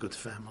a very good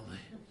family.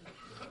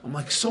 I'm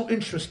like, so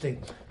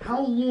interesting.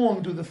 How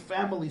long do the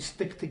families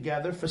stick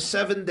together? For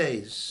 7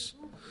 days.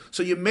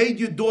 So you made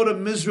your daughter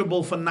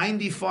miserable for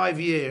 95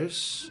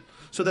 years.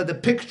 so that the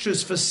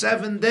pictures for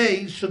 7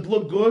 days should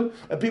look good,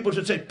 and people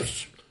should say,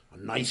 a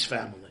nice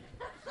family.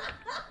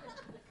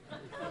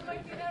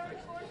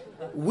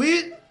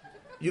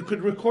 You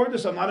could record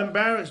this, I'm not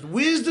embarrassed.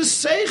 Where's the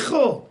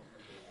seichel?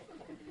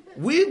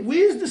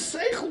 Where's the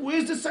seichel?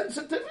 Where's the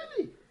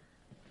sensitivity?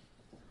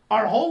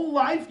 Our whole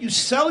life, you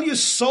sell your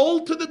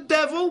soul to the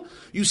devil,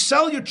 you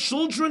sell your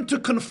children to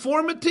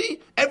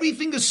conformity,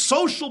 everything is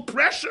social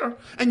pressure,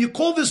 and you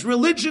call this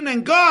religion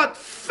and God.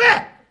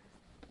 Feh!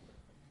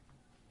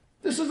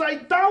 This is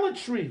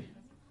idolatry.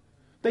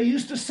 They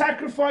used to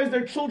sacrifice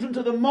their children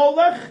to the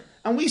Molech,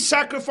 and we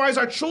sacrifice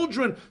our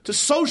children to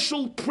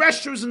social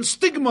pressures and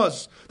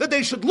stigmas, that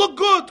they should look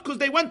good because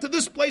they went to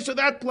this place or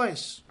that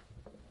place.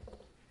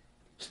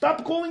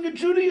 Stop calling it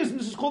Judaism.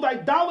 This is called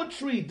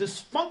idolatry,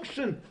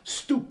 dysfunction,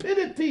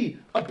 stupidity,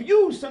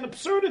 abuse, and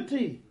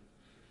absurdity.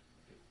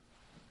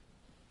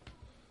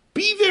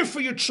 Be there for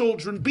your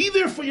children. Be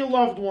there for your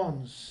loved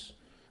ones.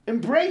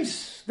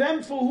 Embrace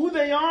them for who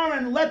they are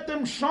and let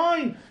them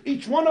shine.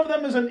 Each one of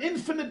them is an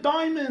infinite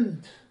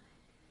diamond.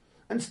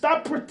 And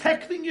stop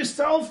protecting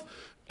yourself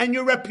and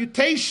your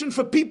reputation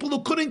for people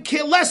who couldn't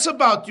care less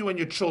about you and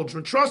your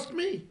children. Trust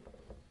me.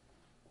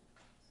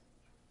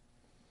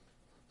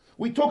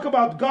 We talk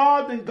about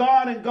God and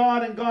God and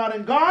God and God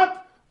and God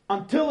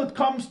until it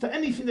comes to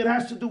anything that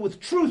has to do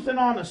with truth and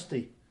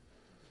honesty.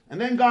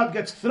 And then God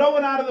gets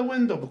thrown out of the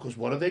window because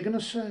what are they going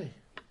to say?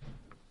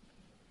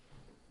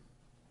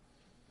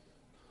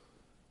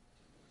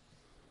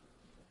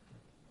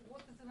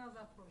 What is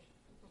another approach?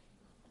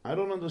 I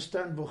don't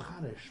understand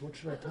Bukharish. What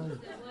should I tell you?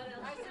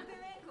 I said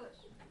in English.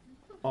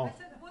 Oh. I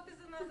said, what is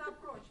another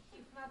approach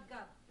if not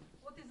God?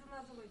 What is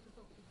another way to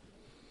talk to people?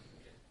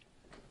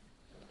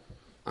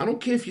 I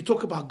don't care if you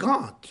talk about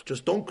God.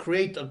 Just don't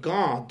create a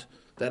God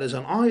that is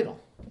an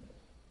idol.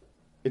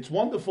 It's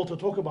wonderful to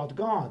talk about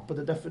God, but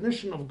the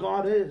definition of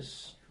God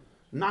is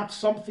not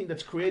something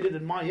that's created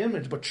in my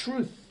image, but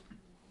truth.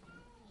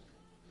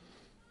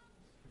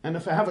 And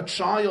if I have a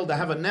child, I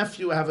have a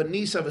nephew, I have a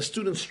niece, I have a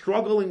student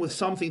struggling with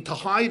something, to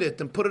hide it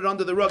and put it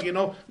under the rug. You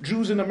know,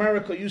 Jews in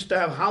America used to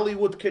have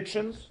Hollywood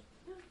kitchens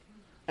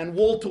and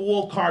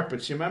wall-to-wall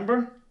carpets, you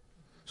remember?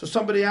 So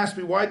somebody asked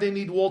me why they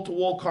need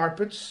wall-to-wall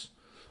carpets.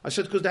 I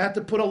said, because they had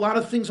to put a lot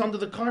of things under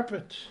the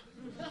carpet.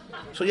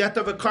 So you have to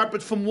have a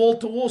carpet from wall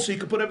to wall so you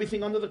can put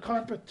everything under the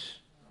carpet.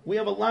 We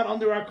have a lot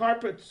under our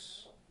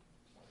carpets.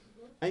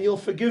 And you'll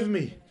forgive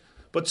me.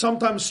 But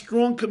sometimes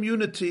strong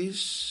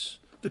communities,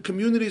 the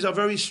communities are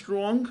very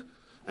strong,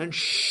 and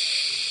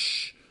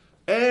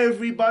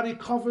everybody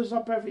covers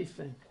up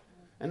everything.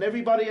 And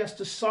everybody has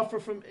to suffer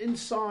from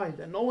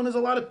inside. And no one is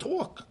allowed to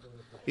talk.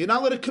 You're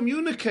not allowed to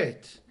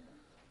communicate.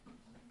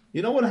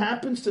 You know what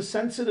happens to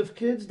sensitive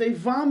kids? They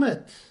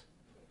vomit.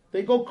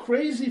 They go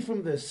crazy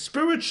from this.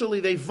 Spiritually,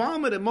 they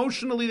vomit.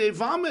 Emotionally, they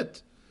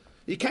vomit.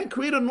 You can't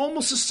create a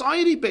normal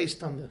society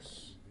based on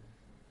this.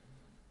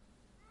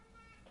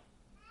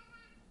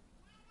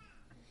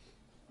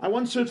 I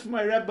once heard from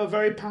my Rebbe a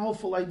very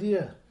powerful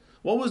idea.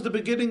 What was the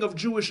beginning of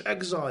Jewish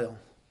exile?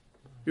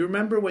 You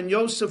remember when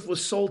Yosef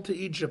was sold to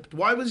Egypt?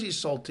 Why was he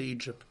sold to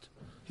Egypt?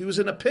 He was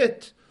in a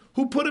pit.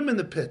 Who put him in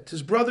the pit?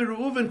 His brother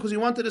Reuven, because he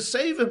wanted to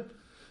save him.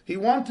 He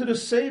wanted to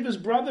save his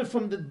brother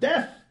from the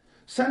death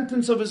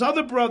sentence of his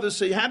other brother,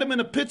 so he had him in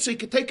a pit so he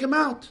could take him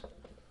out.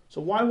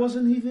 So why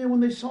wasn't he there when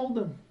they sold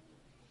him?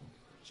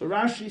 So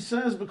Rashi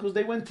says because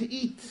they went to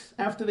eat.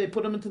 After they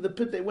put him into the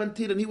pit, they went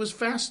to eat, and he was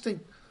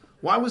fasting.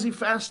 Why was he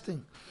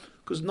fasting?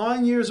 Because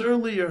 9 years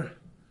earlier,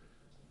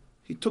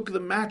 he took the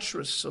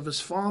mattress of his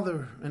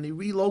father and he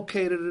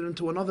relocated it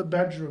into another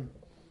bedroom.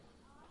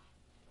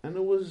 And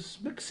it was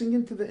mixing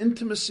into the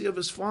intimacy of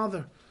his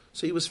father.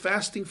 So he was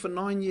fasting for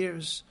 9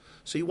 years.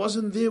 So he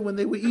wasn't there when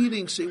they were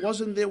eating. So he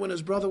wasn't there when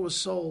his brother was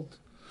sold.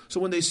 So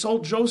when they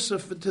sold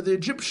Joseph to the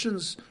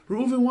Egyptians,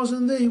 Reuven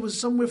wasn't there. He was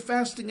somewhere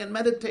fasting and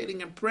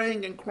meditating and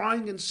praying and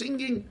crying and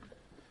singing.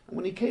 And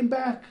when he came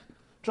back,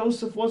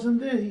 Joseph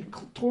wasn't there. He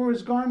tore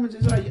his garments.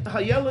 He said,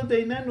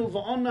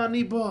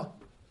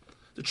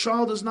 the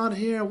child is not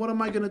here. What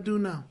am I going to do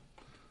now?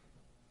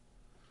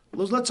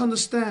 Let's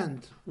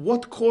understand.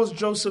 What caused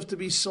Joseph to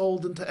be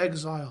sold into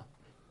exile?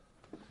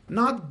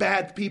 Not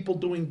bad people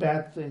doing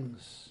bad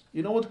things.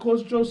 You know what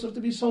caused Joseph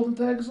to be sold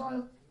into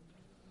exile?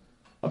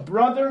 A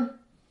brother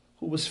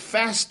who was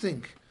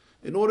fasting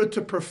in order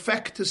to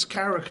perfect his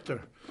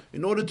character,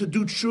 in order to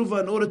do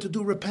tshuva, in order to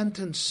do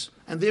repentance,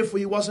 and therefore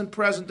he wasn't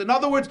present. In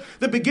other words,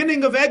 the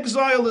beginning of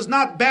exile is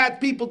not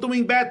bad people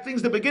doing bad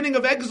things. The beginning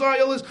of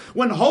exile is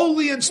when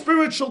holy and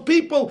spiritual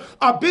people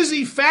are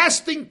busy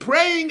fasting,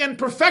 praying, and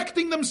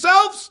perfecting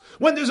themselves,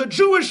 when there's a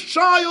Jewish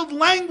child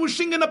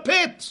languishing in a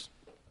pit.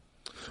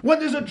 When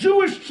there's a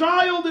Jewish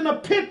child in a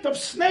pit of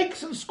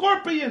snakes and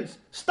scorpions,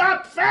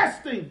 stop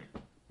fasting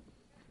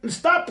and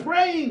stop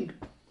praying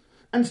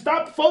and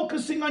stop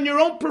focusing on your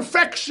own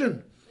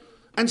perfection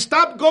and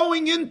stop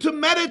going in to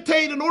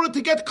meditate in order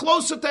to get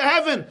closer to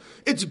heaven.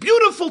 It's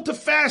beautiful to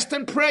fast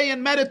and pray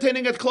and meditate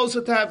and get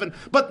closer to heaven,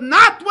 but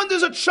not when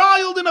there's a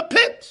child in a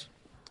pit.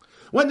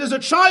 When there's a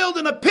child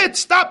in a pit,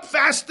 stop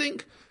fasting,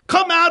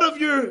 Come out of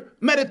your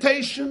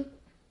meditation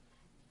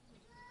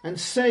and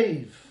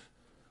save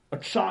a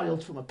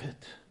child from a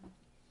pit.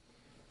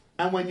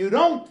 And when you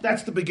don't,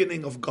 that's the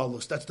beginning of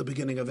Golus. That's the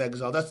beginning of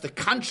exile. That's the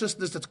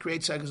consciousness that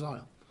creates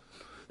exile.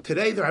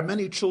 Today there are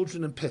many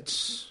children in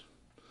pits,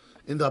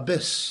 in the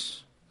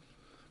abyss.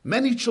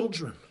 Many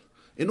children,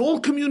 in all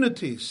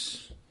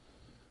communities.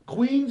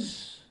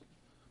 Queens,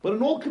 but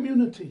in all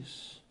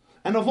communities.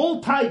 And of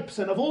all types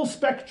and of all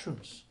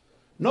spectrums.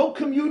 No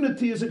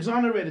community is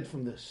exonerated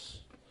from this.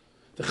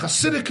 The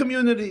Hasidic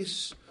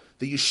communities,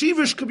 the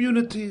Yeshivish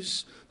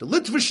communities, the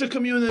Litvish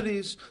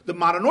communities, the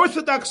modern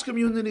Orthodox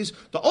communities,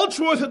 the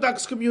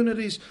ultra-Orthodox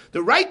communities,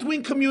 the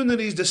right-wing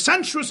communities, the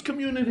centrist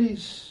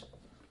communities.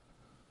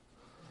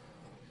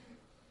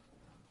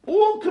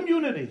 All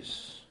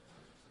communities.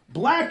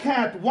 Black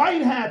hat,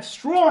 white hat,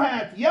 straw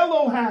hat,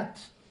 yellow hat,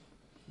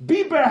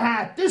 Bieber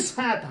hat, this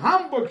hat,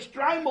 Hamburg,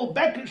 Streimel,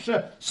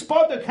 Beckische,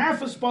 Spodek,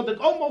 half a Spodek,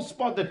 almost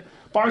Spodek,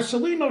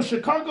 Barcelona,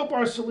 Chicago,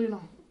 Barcelona.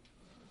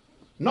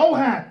 No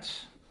hat.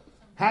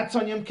 Hats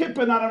on Yom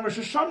Kippur, not on Rosh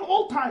Hashanah,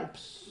 all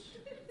types.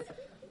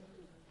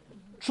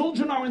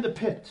 Children are in the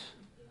pit,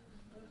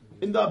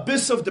 in the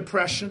abyss of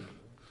depression,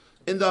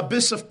 in the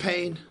abyss of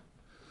pain,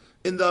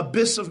 in the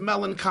abyss of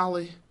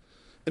melancholy,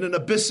 in an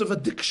abyss of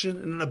addiction,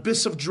 in an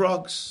abyss of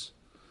drugs,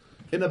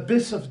 in an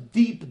abyss of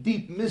deep,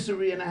 deep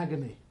misery and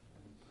agony.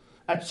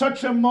 At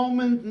such a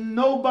moment,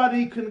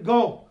 nobody can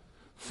go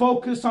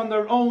focus on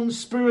their own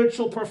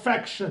spiritual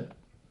perfection.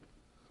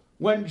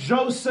 When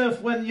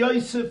Yosef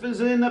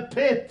is in a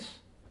pit,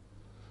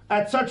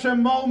 at such a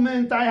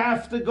moment, I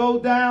have to go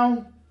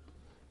down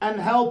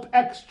and help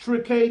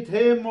extricate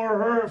him or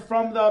her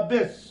from the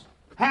abyss.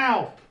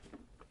 How?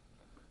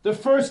 The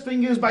first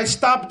thing is by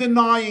stop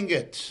denying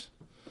it.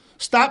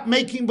 Stop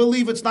making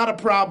believe it's not a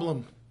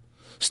problem.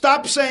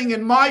 Stop saying,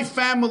 in my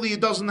family it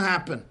doesn't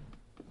happen.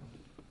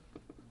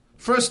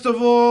 First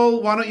of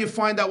all, why don't you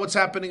find out what's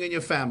happening in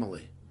your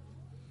family?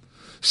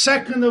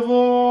 Second of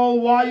all,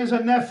 why is a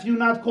nephew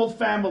not called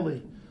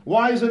family?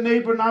 Why is a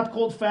neighbor not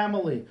called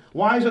family?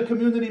 Why is a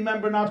community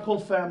member not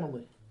called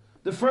family?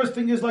 The first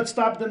thing is, let's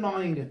stop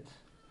denying it.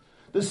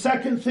 The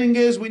second thing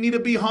is, we need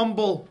to be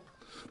humble.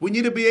 We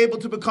need to be able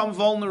to become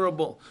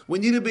vulnerable. We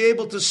need to be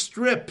able to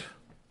strip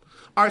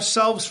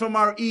ourselves from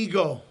our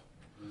ego.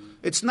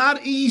 It's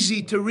not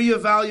easy to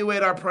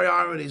reevaluate our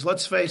priorities,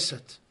 let's face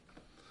it.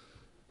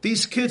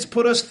 These kids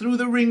put us through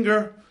the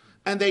ringer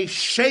and they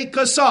shake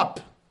us up.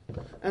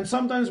 And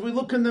sometimes we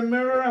look in the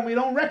mirror and we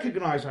don't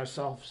recognize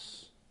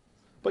ourselves.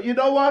 But you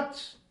know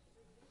what?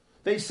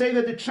 They say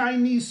that the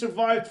Chinese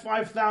survived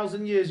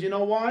 5,000 years. You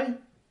know why?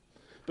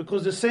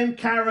 Because the same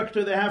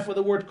character they have for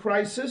the word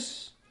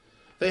crisis,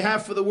 they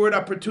have for the word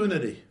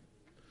opportunity.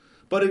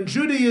 But in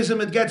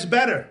Judaism, it gets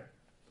better.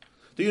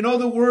 Do you know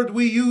the word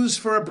we use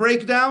for a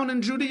breakdown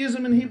in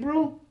Judaism in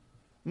Hebrew?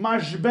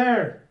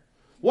 Mashber.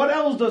 What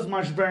else does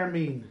mashber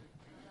mean?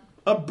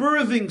 A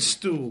birthing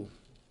stool.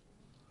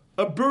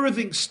 A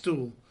birthing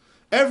stool.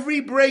 Every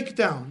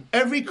breakdown,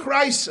 every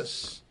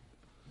crisis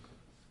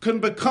can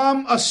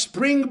become a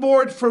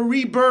springboard for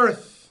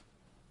rebirth.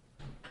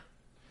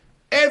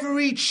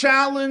 Every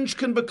challenge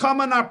can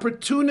become an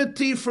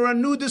opportunity for a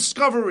new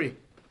discovery.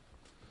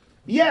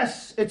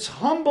 Yes, it's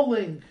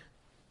humbling.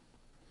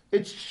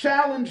 It's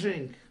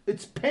challenging.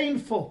 It's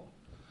painful.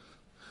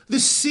 The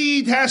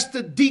seed has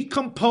to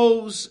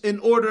decompose in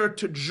order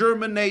to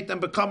germinate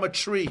and become a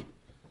tree.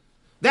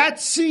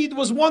 That seed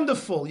was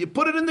wonderful. You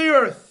put it in the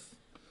earth.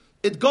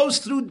 It goes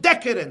through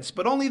decadence,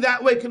 but only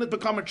that way can it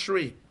become a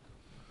tree.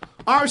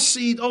 Our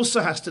seed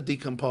also has to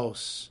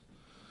decompose.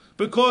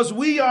 Because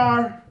we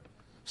are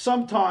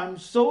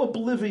sometimes so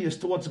oblivious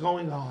to what's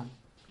going on.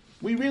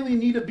 We really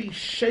need to be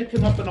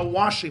shaken up in a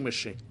washing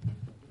machine.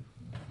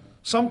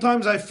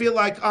 Sometimes I feel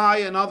like I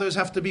and others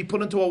have to be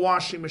put into a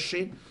washing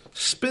machine,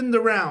 spinned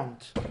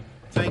around.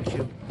 Thank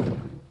you.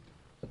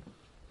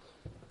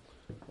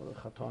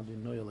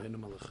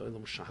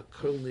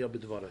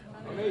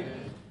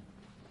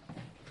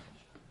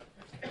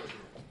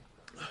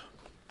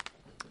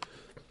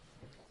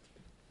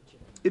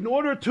 In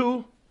order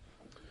to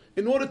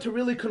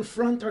really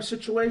confront our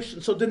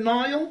situation. So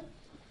denial,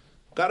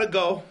 gotta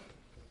go.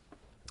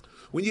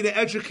 We need to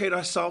educate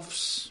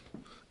ourselves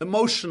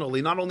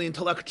emotionally, not only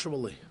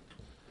intellectually,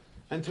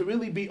 and to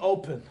really be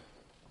open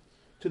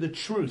to the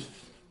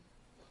truth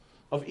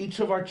of each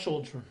of our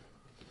children.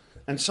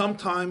 And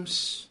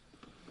sometimes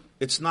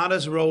it's not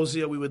as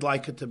rosy as we would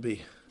like it to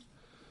be.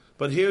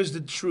 But here's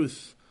the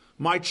truth.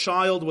 My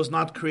child was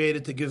not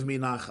created to give me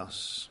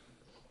nachas.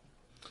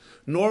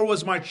 Nor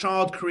was my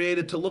child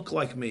created to look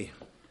like me.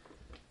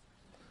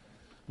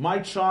 My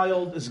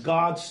child is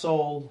God's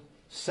soul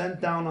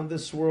sent down on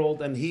this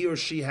world, and he or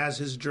she has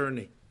his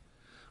journey.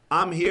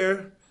 I'm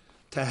here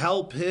to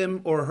help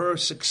him or her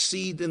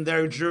succeed in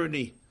their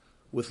journey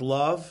with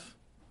love,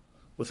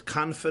 with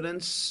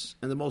confidence,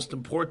 and the most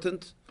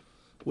important,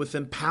 with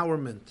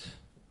empowerment.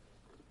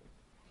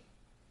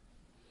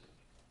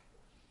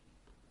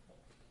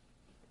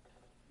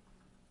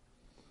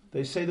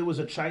 They say there was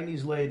a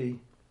Chinese lady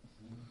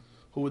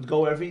who would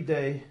go every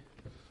day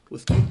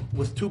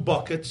with two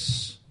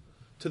buckets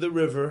to the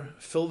river,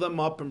 fill them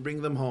up and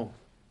bring them home.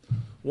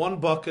 One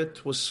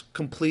bucket was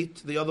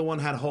complete, the other one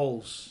had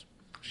holes.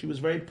 She was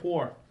very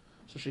poor,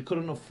 so she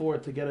couldn't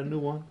afford to get a new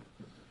one.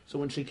 So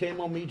when she came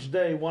home each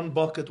day, one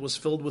bucket was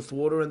filled with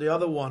water and the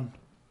other one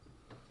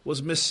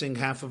was missing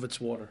half of its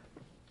water.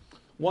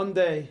 One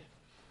day,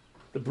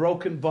 the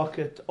broken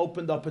bucket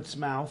opened up its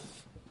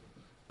mouth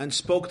and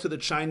spoke to the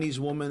Chinese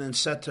woman and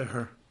said to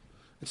her,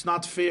 "It's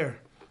not fair.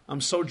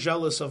 I'm so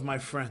jealous of my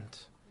friend.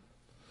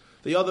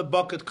 The other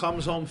bucket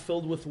comes home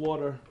filled with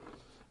water,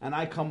 and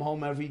I come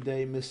home every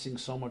day missing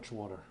so much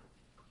water."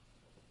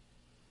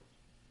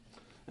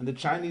 And the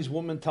Chinese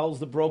woman tells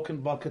the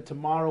broken bucket,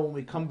 "Tomorrow when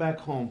we come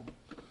back home,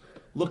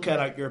 look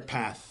at your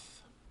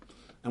path."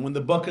 And when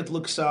the bucket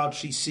looks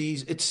out,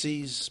 it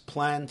sees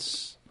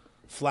plants,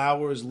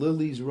 flowers,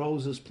 lilies,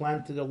 roses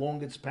planted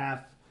along its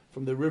path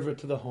from the river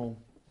to the home.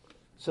 It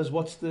says,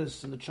 "What's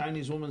this?" And the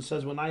Chinese woman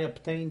says, "When I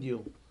obtained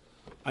you,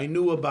 I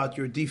knew about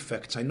your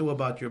defects. I knew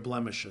about your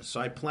blemishes. So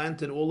I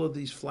planted all of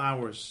these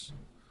flowers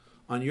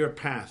on your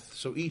path.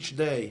 So each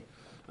day,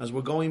 as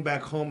we're going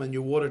back home and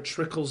your water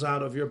trickles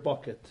out of your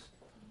bucket,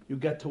 you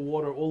get to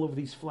water all of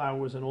these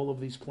flowers and all of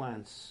these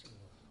plants,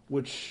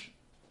 which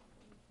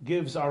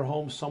gives our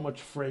home so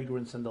much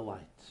fragrance and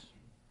delight."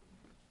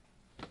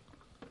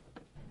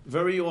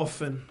 Very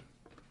often,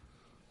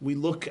 we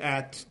look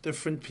at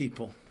different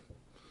people.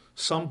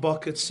 Some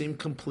buckets seem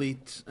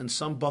complete, and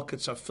some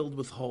buckets are filled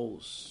with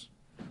holes.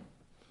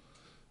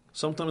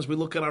 Sometimes we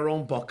look at our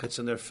own buckets,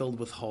 and they're filled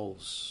with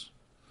holes.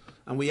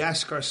 And we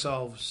ask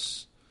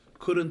ourselves,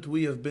 couldn't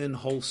we have been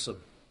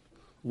wholesome?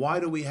 Why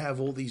do we have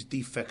all these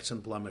defects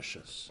and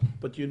blemishes?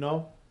 But you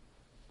know,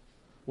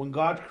 when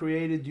God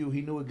created you,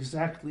 He knew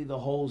exactly the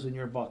holes in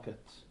your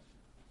bucket.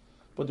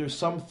 But there's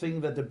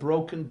something that the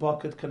broken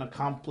bucket can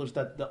accomplish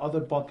that the other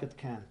bucket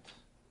can't.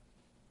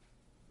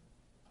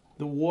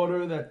 The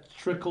water that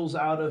trickles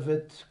out of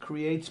it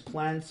creates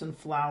plants and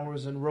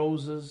flowers and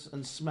roses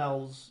and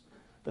smells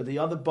that the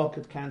other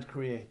bucket can't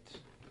create.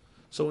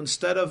 So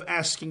instead of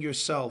asking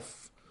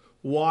yourself,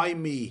 why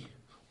me,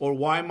 or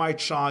why my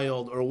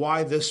child, or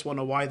why this one,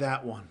 or why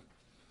that one,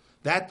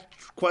 that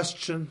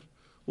question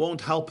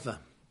won't help them.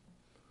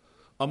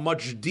 A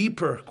much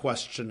deeper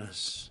question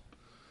is,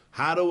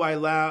 how do I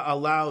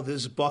allow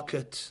this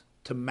bucket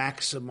to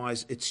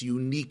maximize its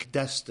unique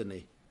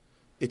destiny,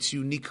 its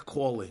unique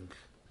calling,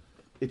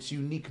 its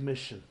unique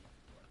mission?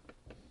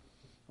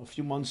 A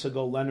few months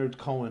ago, Leonard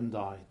Cohen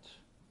died.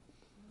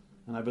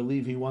 And I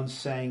believe he once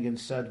sang and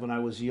said, "When I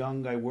was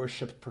young, I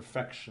worshipped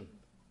perfection.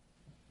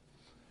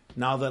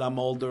 Now that I'm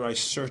older, I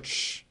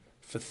search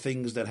for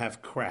things that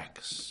have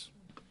cracks,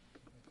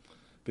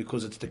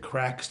 because it's the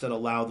cracks that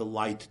allow the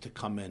light to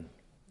come in."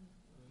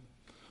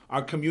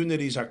 Our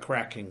communities are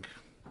cracking.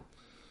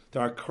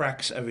 There are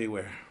cracks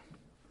everywhere.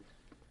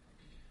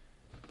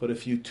 But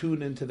if you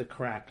tune into the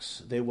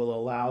cracks, they will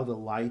allow the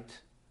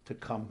light to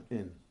come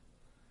in.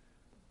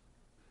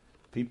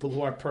 People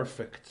who are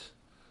perfect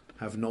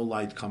have no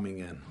light coming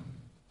in.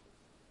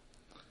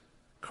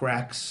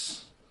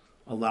 Cracks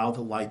allow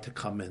the light to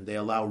come in. They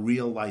allow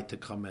real light to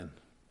come in.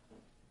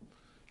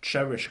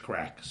 Cherish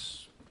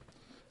cracks.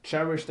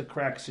 Cherish the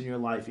cracks in your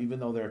life, even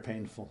though they're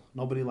painful.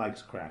 Nobody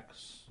likes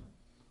cracks.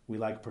 We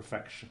like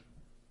perfection.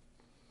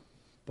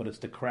 But it's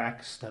the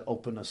cracks that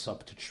open us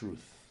up to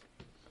truth.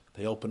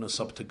 They open us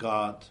up to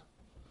God.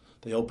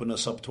 They open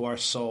us up to our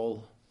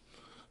soul.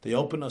 They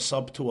open us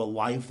up to a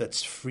life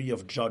that's free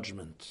of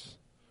judgment,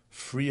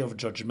 free of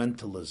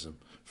judgmentalism,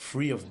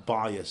 free of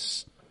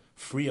bias,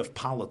 free of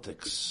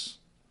politics.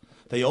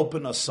 They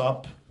open us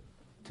up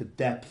to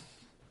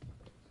depth.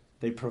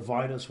 They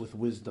provide us with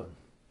wisdom.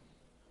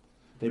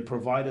 They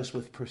provide us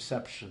with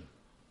perception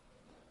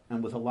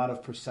and with a lot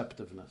of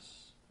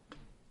perceptiveness.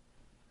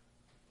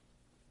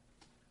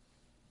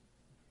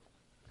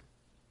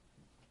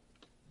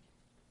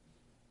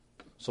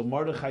 So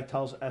Mordechai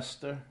tells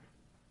Esther,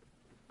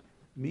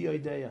 "Mi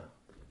idea.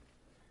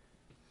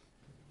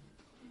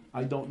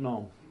 I don't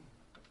know.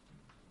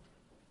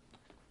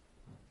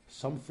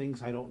 Some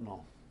things I don't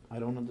know. I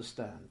don't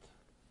understand.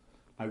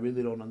 I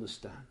really don't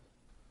understand.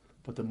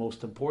 But the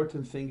most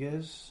important thing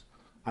is,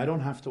 I don't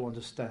have to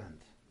understand.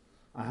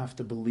 I have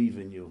to believe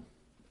in you.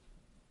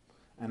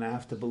 And I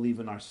have to believe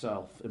in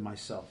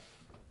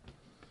myself.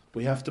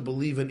 We have to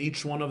believe in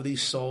each one of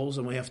these souls,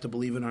 and we have to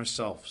believe in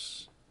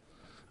ourselves.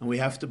 And we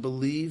have to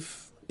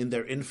believe in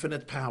their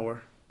infinite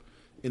power,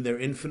 in their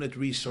infinite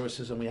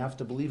resources, and we have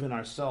to believe in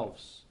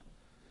ourselves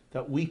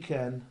that we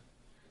can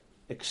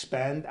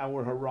expand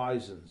our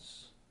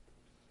horizons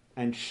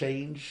and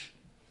change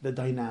the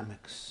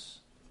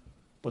dynamics.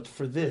 But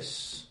for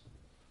this,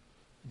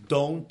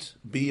 don't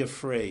be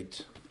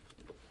afraid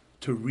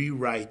to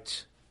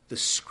rewrite the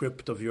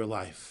script of your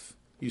life.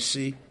 You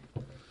see,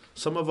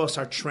 some of us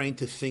are trained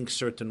to think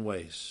certain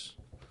ways.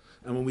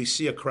 And when we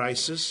see a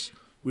crisis,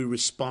 we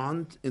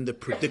respond in the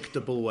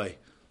predictable way.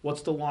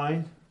 What's the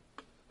line?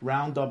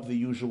 Round up the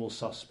usual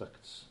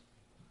suspects.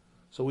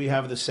 So we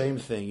have the same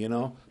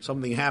thing,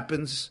 Something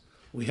happens,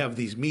 We have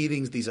these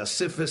meetings, these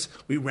asifas.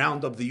 We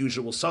round up the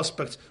usual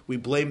suspects. We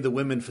blame the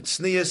women for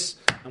tznius,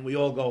 and we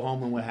all go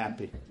home and we're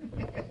happy.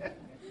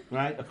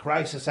 Right? A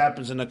crisis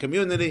happens in a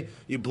community.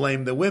 You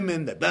blame the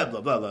women, the blah,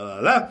 blah, blah, blah,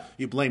 blah, blah.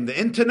 You blame the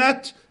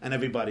internet, and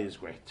everybody is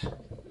great.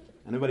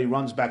 Everybody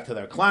runs back to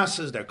their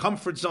classes, their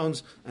comfort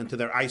zones, and to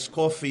their iced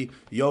coffee,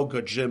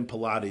 yoga, gym,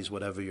 Pilates,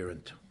 whatever you're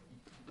into.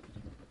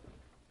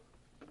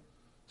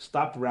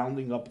 Stop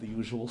rounding up the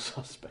usual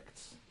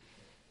suspects.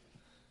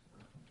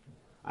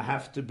 I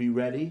have to be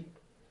ready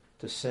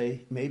to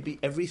say, maybe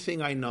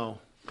everything I know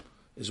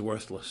is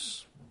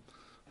worthless.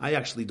 I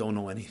actually don't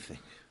know anything.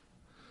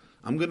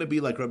 I'm going to be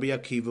like Rabbi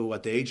Akiva, who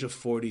at the age of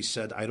 40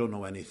 said, I don't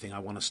know anything, I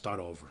want to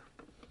start over.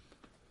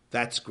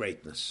 That's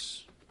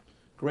greatness.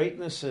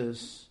 Greatness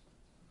is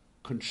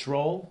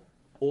control,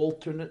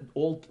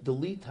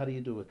 delete. How do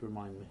you do it?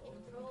 Remind me.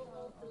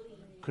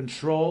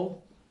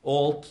 Control,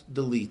 alt,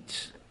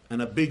 delete.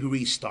 And a big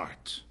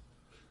restart.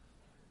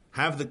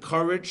 Have the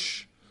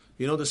courage.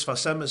 You know, the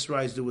Sfas Emes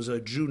writes there was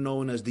a Jew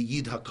known as the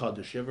Yid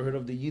HaKadosh. You ever heard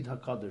of the Yid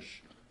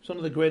HaKadosh? He's one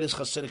of the greatest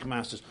Hasidic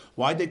masters.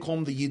 Why they call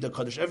him the Yid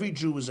HaKadosh? Every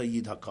Jew is a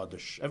Yid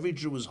HaKadosh. Every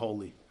Jew is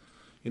holy.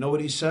 You know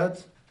what he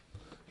said?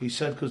 He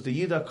said because the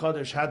Yid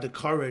HaKadosh had the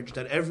courage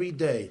that every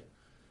day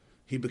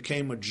he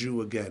became a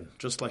Jew again,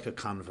 just like a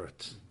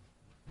convert.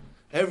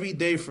 Every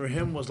day for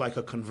him was like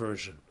a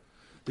conversion.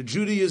 The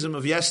Judaism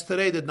of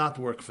yesterday did not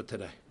work for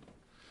today.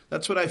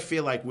 That's what I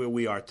feel like where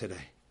we are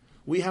today.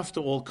 We have to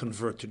all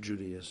convert to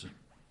Judaism.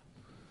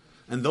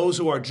 And those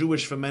who are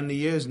Jewish for many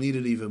years need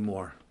it even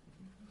more.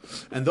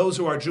 And those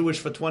who are Jewish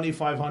for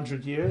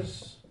 2,500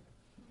 years,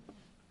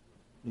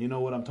 you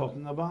know what I'm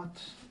talking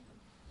about?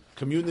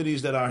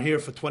 Communities that are here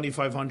for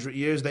 2,500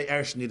 years, they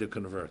actually need to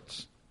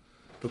convert.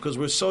 Because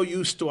we're so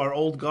used to our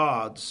old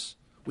gods,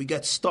 we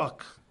get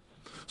stuck.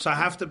 So I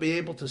have to be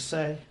able to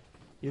say,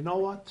 you know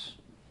what?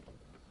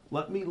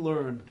 Let me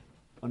learn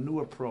a new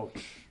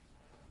approach.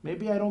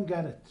 Maybe I don't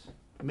get it.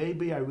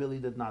 Maybe I really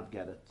did not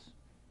get it.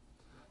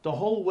 The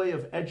whole way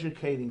of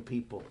educating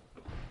people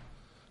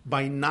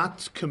by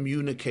not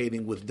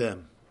communicating with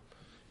them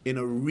in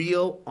a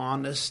real,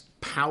 honest,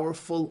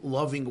 powerful,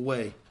 loving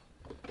way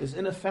is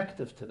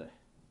ineffective today.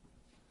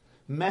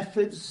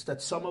 Methods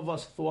that some of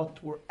us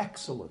thought were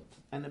excellent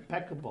and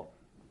impeccable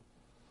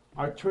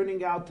are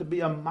turning out to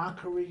be a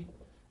mockery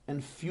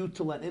and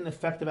futile and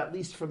ineffective, at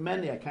least for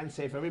many. I can't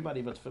say for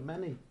everybody, but for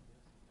many.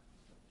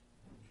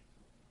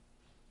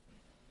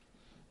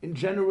 In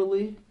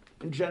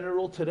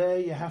general,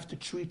 today, you have to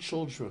treat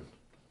children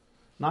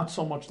not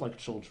so much like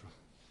children.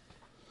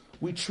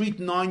 We treat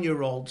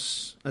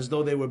 9-year-olds as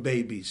though they were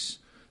babies.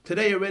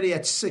 Today, already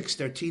at 6,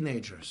 they're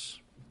teenagers.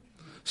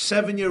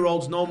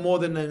 7-year-olds no more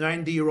than their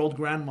 90-year-old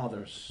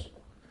grandmothers.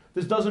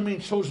 This doesn't mean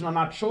children are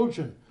not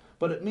children,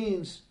 but it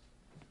means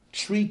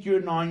treat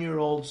your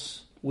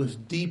 9-year-olds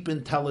with deep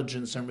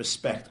intelligence and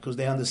respect because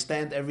they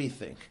understand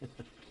everything.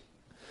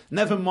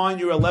 Never mind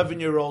your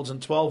 11-year-olds and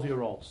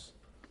 12-year-olds.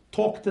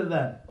 Talk to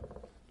them.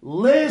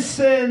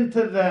 Listen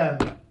to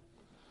them.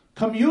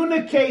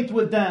 Communicate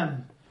with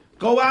them.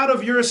 Go out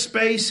of your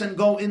space and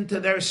go into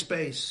their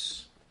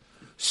space.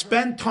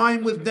 Spend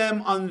time with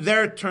them on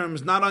their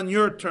terms, not on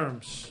your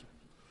terms.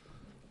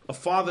 A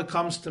father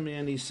comes to me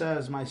and he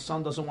says, my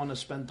son doesn't want to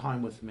spend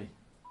time with me.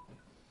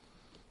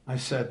 I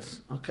said,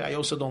 okay, I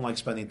also don't like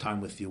spending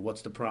time with you.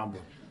 What's the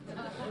problem?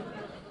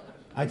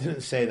 I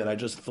didn't say that, I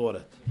just thought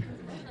it.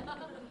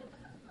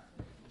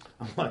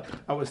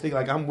 I was thinking,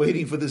 I'm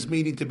waiting for this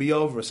meeting to be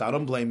over, so I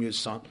don't blame your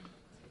son.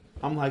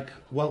 I'm like,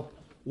 well,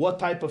 what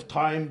type of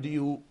time do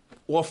you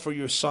offer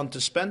your son to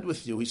spend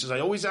with you? He says,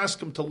 I always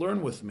ask him to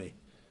learn with me,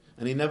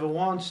 and he never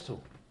wants to.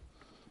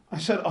 I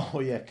said, oh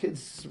yeah,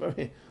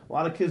 a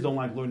lot of kids don't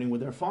like learning with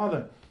their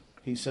father.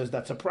 He says,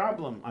 that's a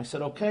problem. I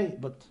said, okay,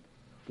 but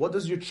what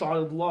does your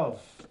child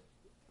love?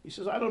 He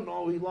says, I don't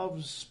know, he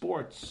loves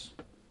sports.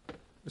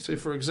 I say,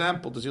 for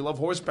example, does he love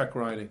horseback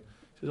riding?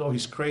 He says, oh,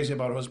 he's crazy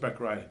about horseback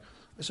riding.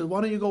 I said,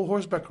 why don't you go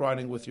horseback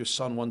riding with your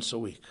son once a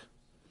week?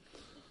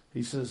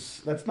 He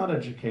says, that's not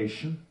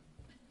education.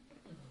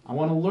 I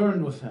want to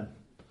learn with him.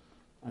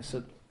 I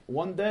said,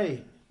 one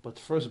day, but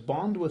first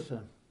bond with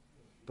him.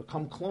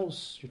 Become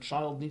close. Your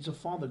child needs a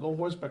father. Go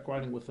horseback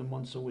riding with him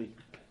once a week.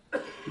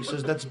 He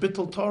says, that's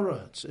bittul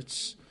Torah.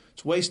 It's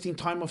wasting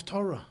time of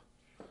Torah.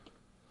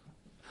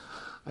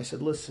 I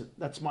said, listen,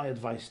 that's my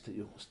advice to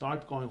you.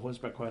 Start going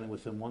horseback riding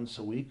with him once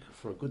a week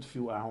for a good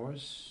few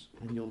hours,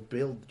 and you'll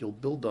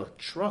build a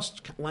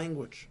trust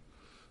language.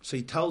 So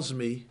he tells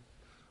me,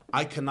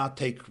 I cannot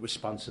take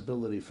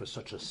responsibility for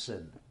such a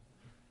sin,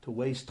 to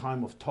waste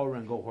time of Torah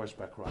and go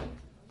horseback riding.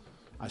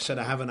 I said,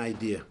 I have an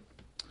idea.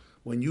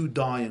 When you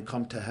die and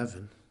come to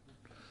heaven,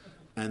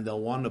 and they'll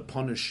want to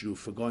punish you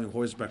for going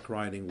horseback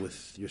riding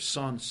with your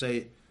son,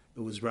 say it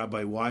was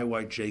Rabbi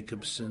YY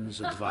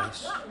Jacobson's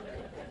advice.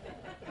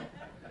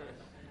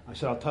 I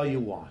said, I'll tell you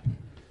why.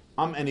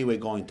 I'm anyway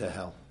going to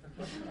hell.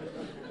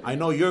 I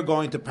know you're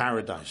going to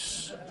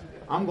paradise.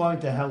 I'm going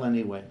to hell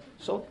anyway.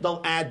 So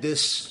they'll add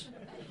this.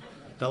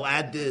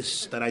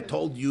 That I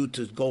told you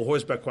to go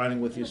horseback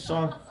riding with your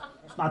son.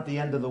 It's not the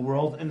end of the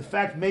world. In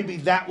fact, maybe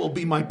that will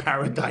be my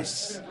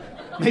paradise.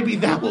 Maybe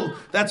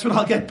that's what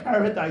I'll get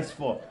paradise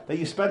for. That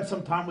you spend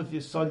some time with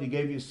your son, you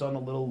gave your son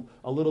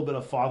a little bit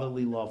of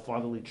fatherly love,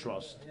 fatherly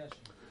trust.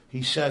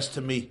 He says to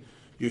me,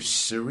 "You're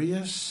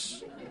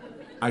serious?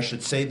 I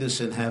should say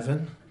this in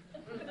heaven?"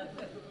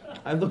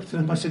 I looked at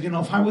him, I said,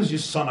 if I was your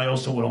son, I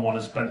also wouldn't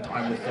want to spend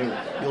time with you.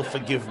 You'll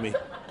forgive me.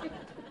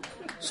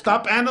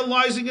 Stop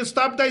analyzing and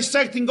stop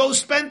dissecting. Go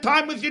spend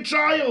time with your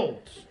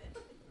child.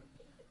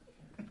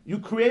 You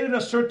created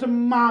a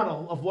certain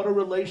model of what a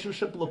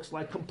relationship looks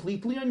like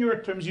completely on your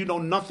terms. You know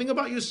nothing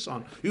about your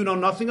son. You know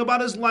nothing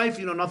about his life.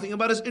 You know nothing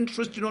about his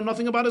interest. You know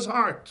nothing about his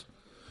heart.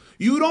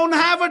 You don't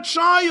have a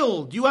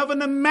child. You have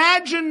an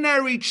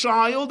imaginary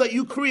child that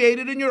you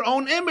created in your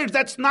own image.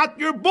 That's not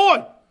your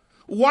boy.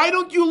 Why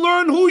don't you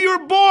learn who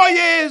your boy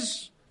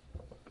is?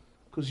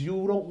 Because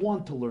you don't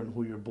want to learn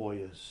who your boy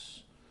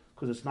is.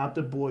 Because it's not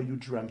the boy you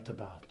dreamt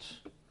about.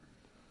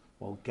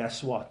 Well,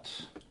 guess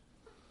what?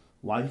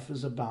 Life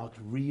is about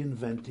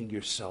reinventing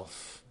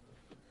yourself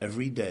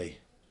every day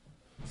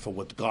for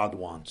what God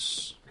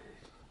wants.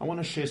 I want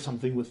to share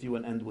something with you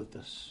and end with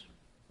this.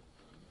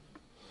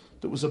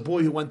 There was a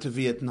boy who went to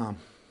Vietnam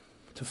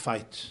to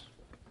fight.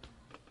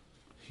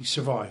 He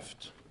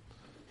survived.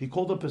 He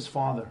called up his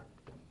father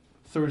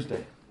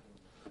Thursday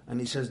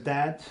and he says,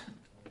 "Dad,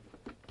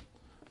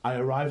 I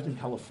arrived in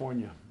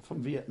California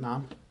from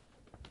Vietnam,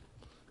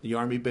 the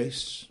army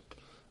base.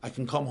 I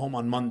can come home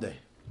on Monday."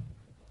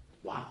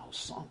 Wow,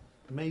 son.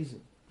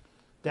 Amazing.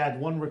 "Dad,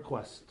 one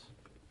request.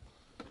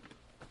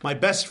 My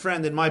best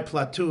friend in my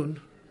platoon,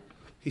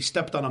 he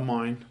stepped on a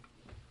mine.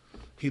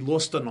 He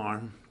lost an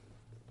arm.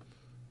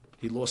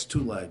 He lost 2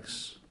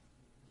 legs.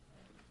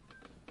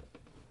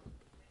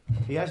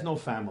 He has no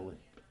family.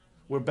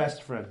 We're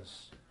best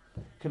friends.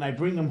 Can I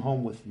bring him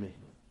home with me?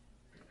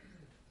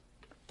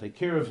 Take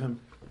care of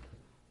him."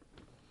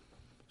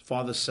 His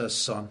father says,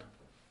 "Son,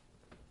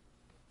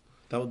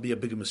 that would be a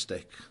big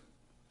mistake.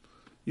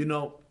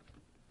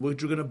 We're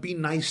going to be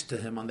nice to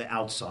him on the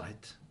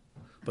outside,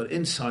 but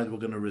inside we're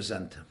going to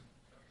resent him.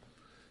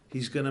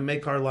 He's going to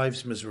make our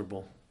lives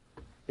miserable.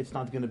 It's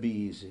not going to be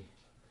easy.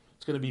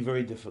 It's going to be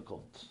very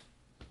difficult."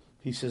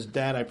 He says,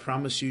 "Dad, I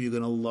promise you're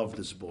going to love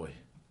this boy.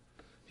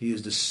 He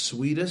is the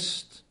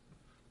sweetest,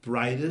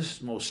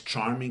 brightest, most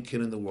charming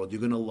kid in the world.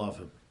 You're going to love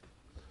him."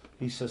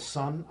 He says,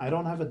 "Son, I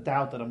don't have a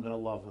doubt that I'm going to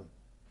love him.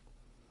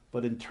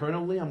 But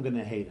internally, I'm going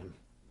to hate him.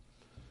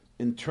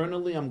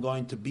 Internally, I'm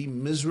going to be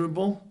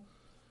miserable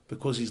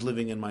because he's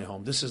living in my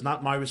home. This is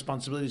not my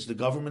responsibility. It's the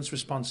government's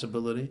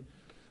responsibility.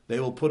 They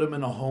will put him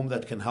in a home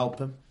that can help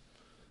him.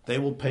 They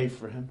will pay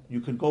for him. You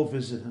can go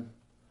visit him.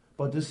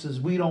 But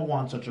we don't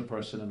want such a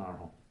person in our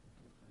home.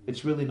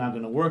 It's really not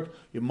going to work.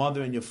 Your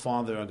mother and your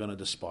father are going to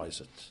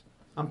despise it.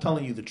 I'm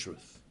telling you the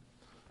truth."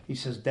 He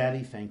says,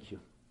 "Daddy, thank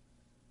you."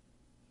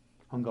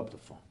 Hung up the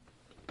phone.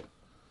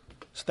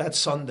 So that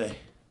Sunday,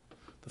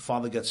 the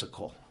father gets a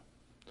call.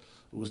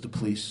 It was the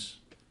police.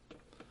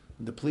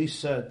 And the police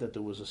said that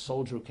there was a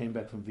soldier who came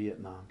back from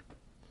Vietnam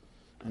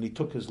and he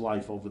took his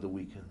life over the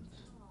weekend.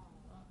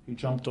 He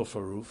jumped off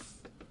a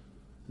roof.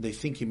 They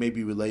think he may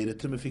be related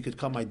to him. If he could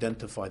come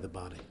identify the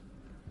body.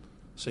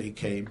 So he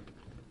came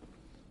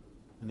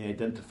and he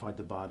identified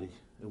the body.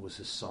 It was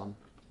his son.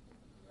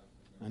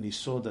 And he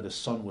saw that his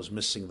son was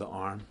missing the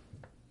arm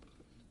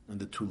and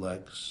the 2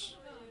 legs.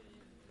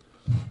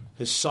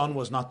 His son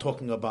was not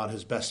talking about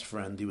his best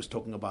friend. He was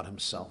talking about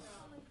himself.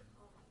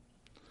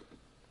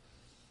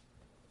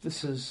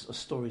 This is a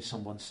story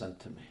someone sent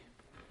to me.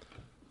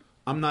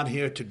 I'm not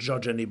here to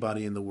judge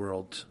anybody in the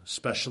world,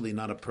 especially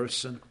not a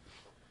person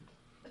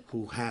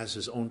who has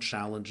his own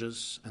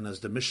challenges. And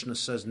as the Mishnah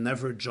says,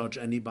 never judge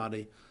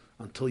anybody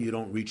until you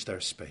don't reach their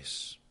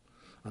space.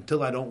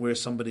 Until I don't wear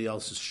somebody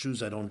else's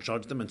shoes, I don't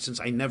judge them. And since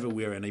I never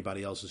wear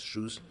anybody else's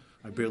shoes,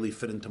 I barely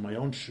fit into my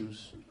own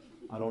shoes,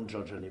 I don't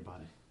judge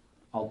anybody.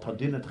 But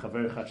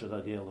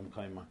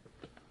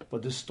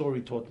this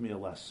story taught me a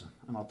lesson,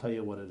 and I'll tell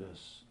you what it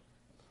is.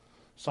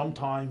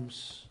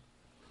 Sometimes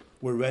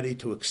we're ready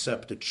to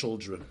accept the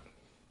children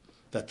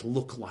that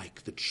look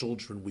like the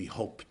children we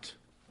hoped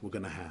we're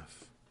going to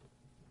have.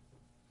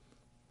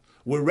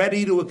 We're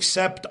ready to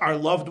accept our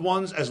loved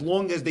ones as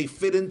long as they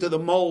fit into the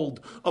mold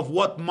of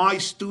what my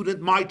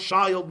student, my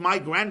child, my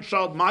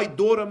grandchild, my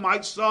daughter,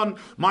 my son,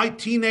 my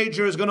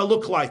teenager is going to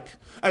look like.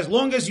 As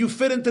long as you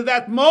fit into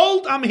that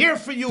mold, I'm here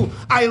for you.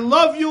 I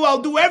love you.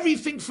 I'll do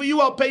everything for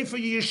you. I'll pay for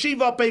your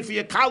yeshiva. I'll pay for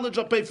your college.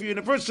 I'll pay for your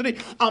university.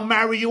 I'll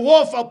marry you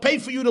off. I'll pay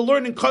for you to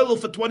learn in kollel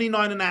for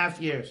 29 and a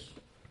half years.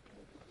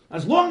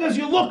 As long as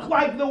you look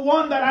like the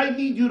one that I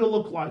need you to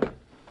look like.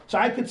 So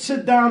I could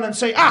sit down and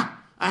say, I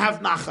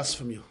have nachas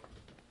from you.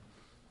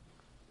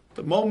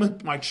 The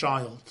moment my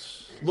child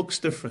looks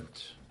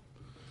different,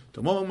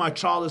 the moment my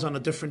child is on a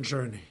different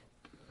journey,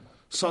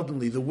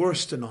 suddenly the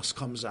worst in us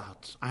comes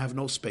out. I have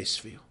no space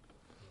for you.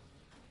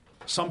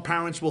 Some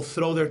parents will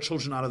throw their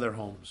children out of their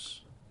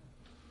homes.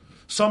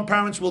 Some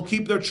parents will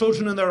keep their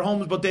children in their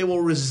homes, but they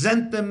will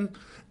resent them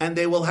and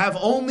they will have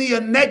only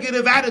a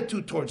negative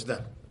attitude towards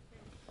them.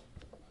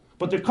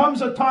 But there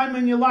comes a time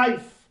in your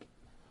life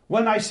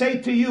when I say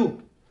to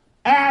you,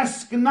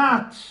 ask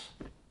not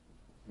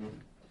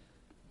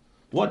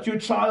what your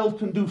child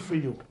can do for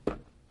you.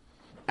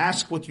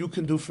 Ask what you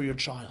can do for your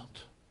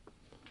child.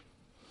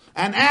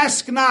 And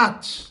ask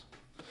not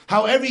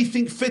how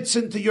everything fits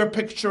into your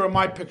picture or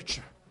my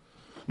picture.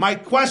 My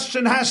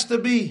question has to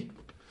be,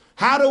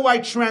 how do I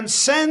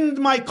transcend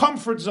my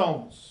comfort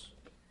zones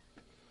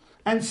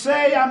and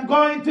say, I'm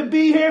going to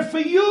be here for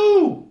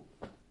you?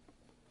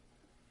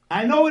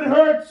 I know it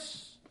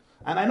hurts,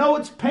 and I know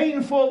it's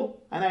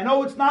painful, and I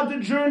know it's not the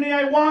journey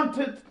I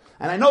wanted,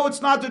 and I know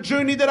it's not the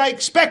journey that I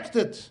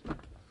expected.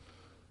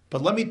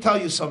 But let me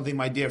tell you something,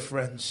 my dear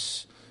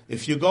friends.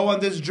 If you go on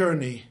this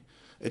journey,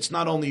 it's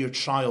not only your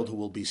child who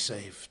will be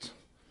saved.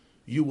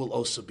 You will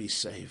also be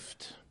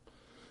saved.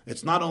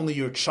 It's not only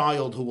your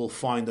child who will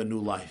find a new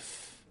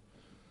life.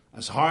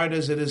 As hard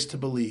as it is to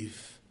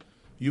believe,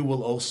 you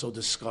will also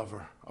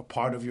discover a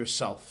part of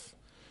yourself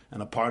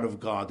and a part of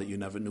God that you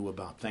never knew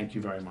about. Thank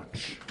you very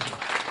much.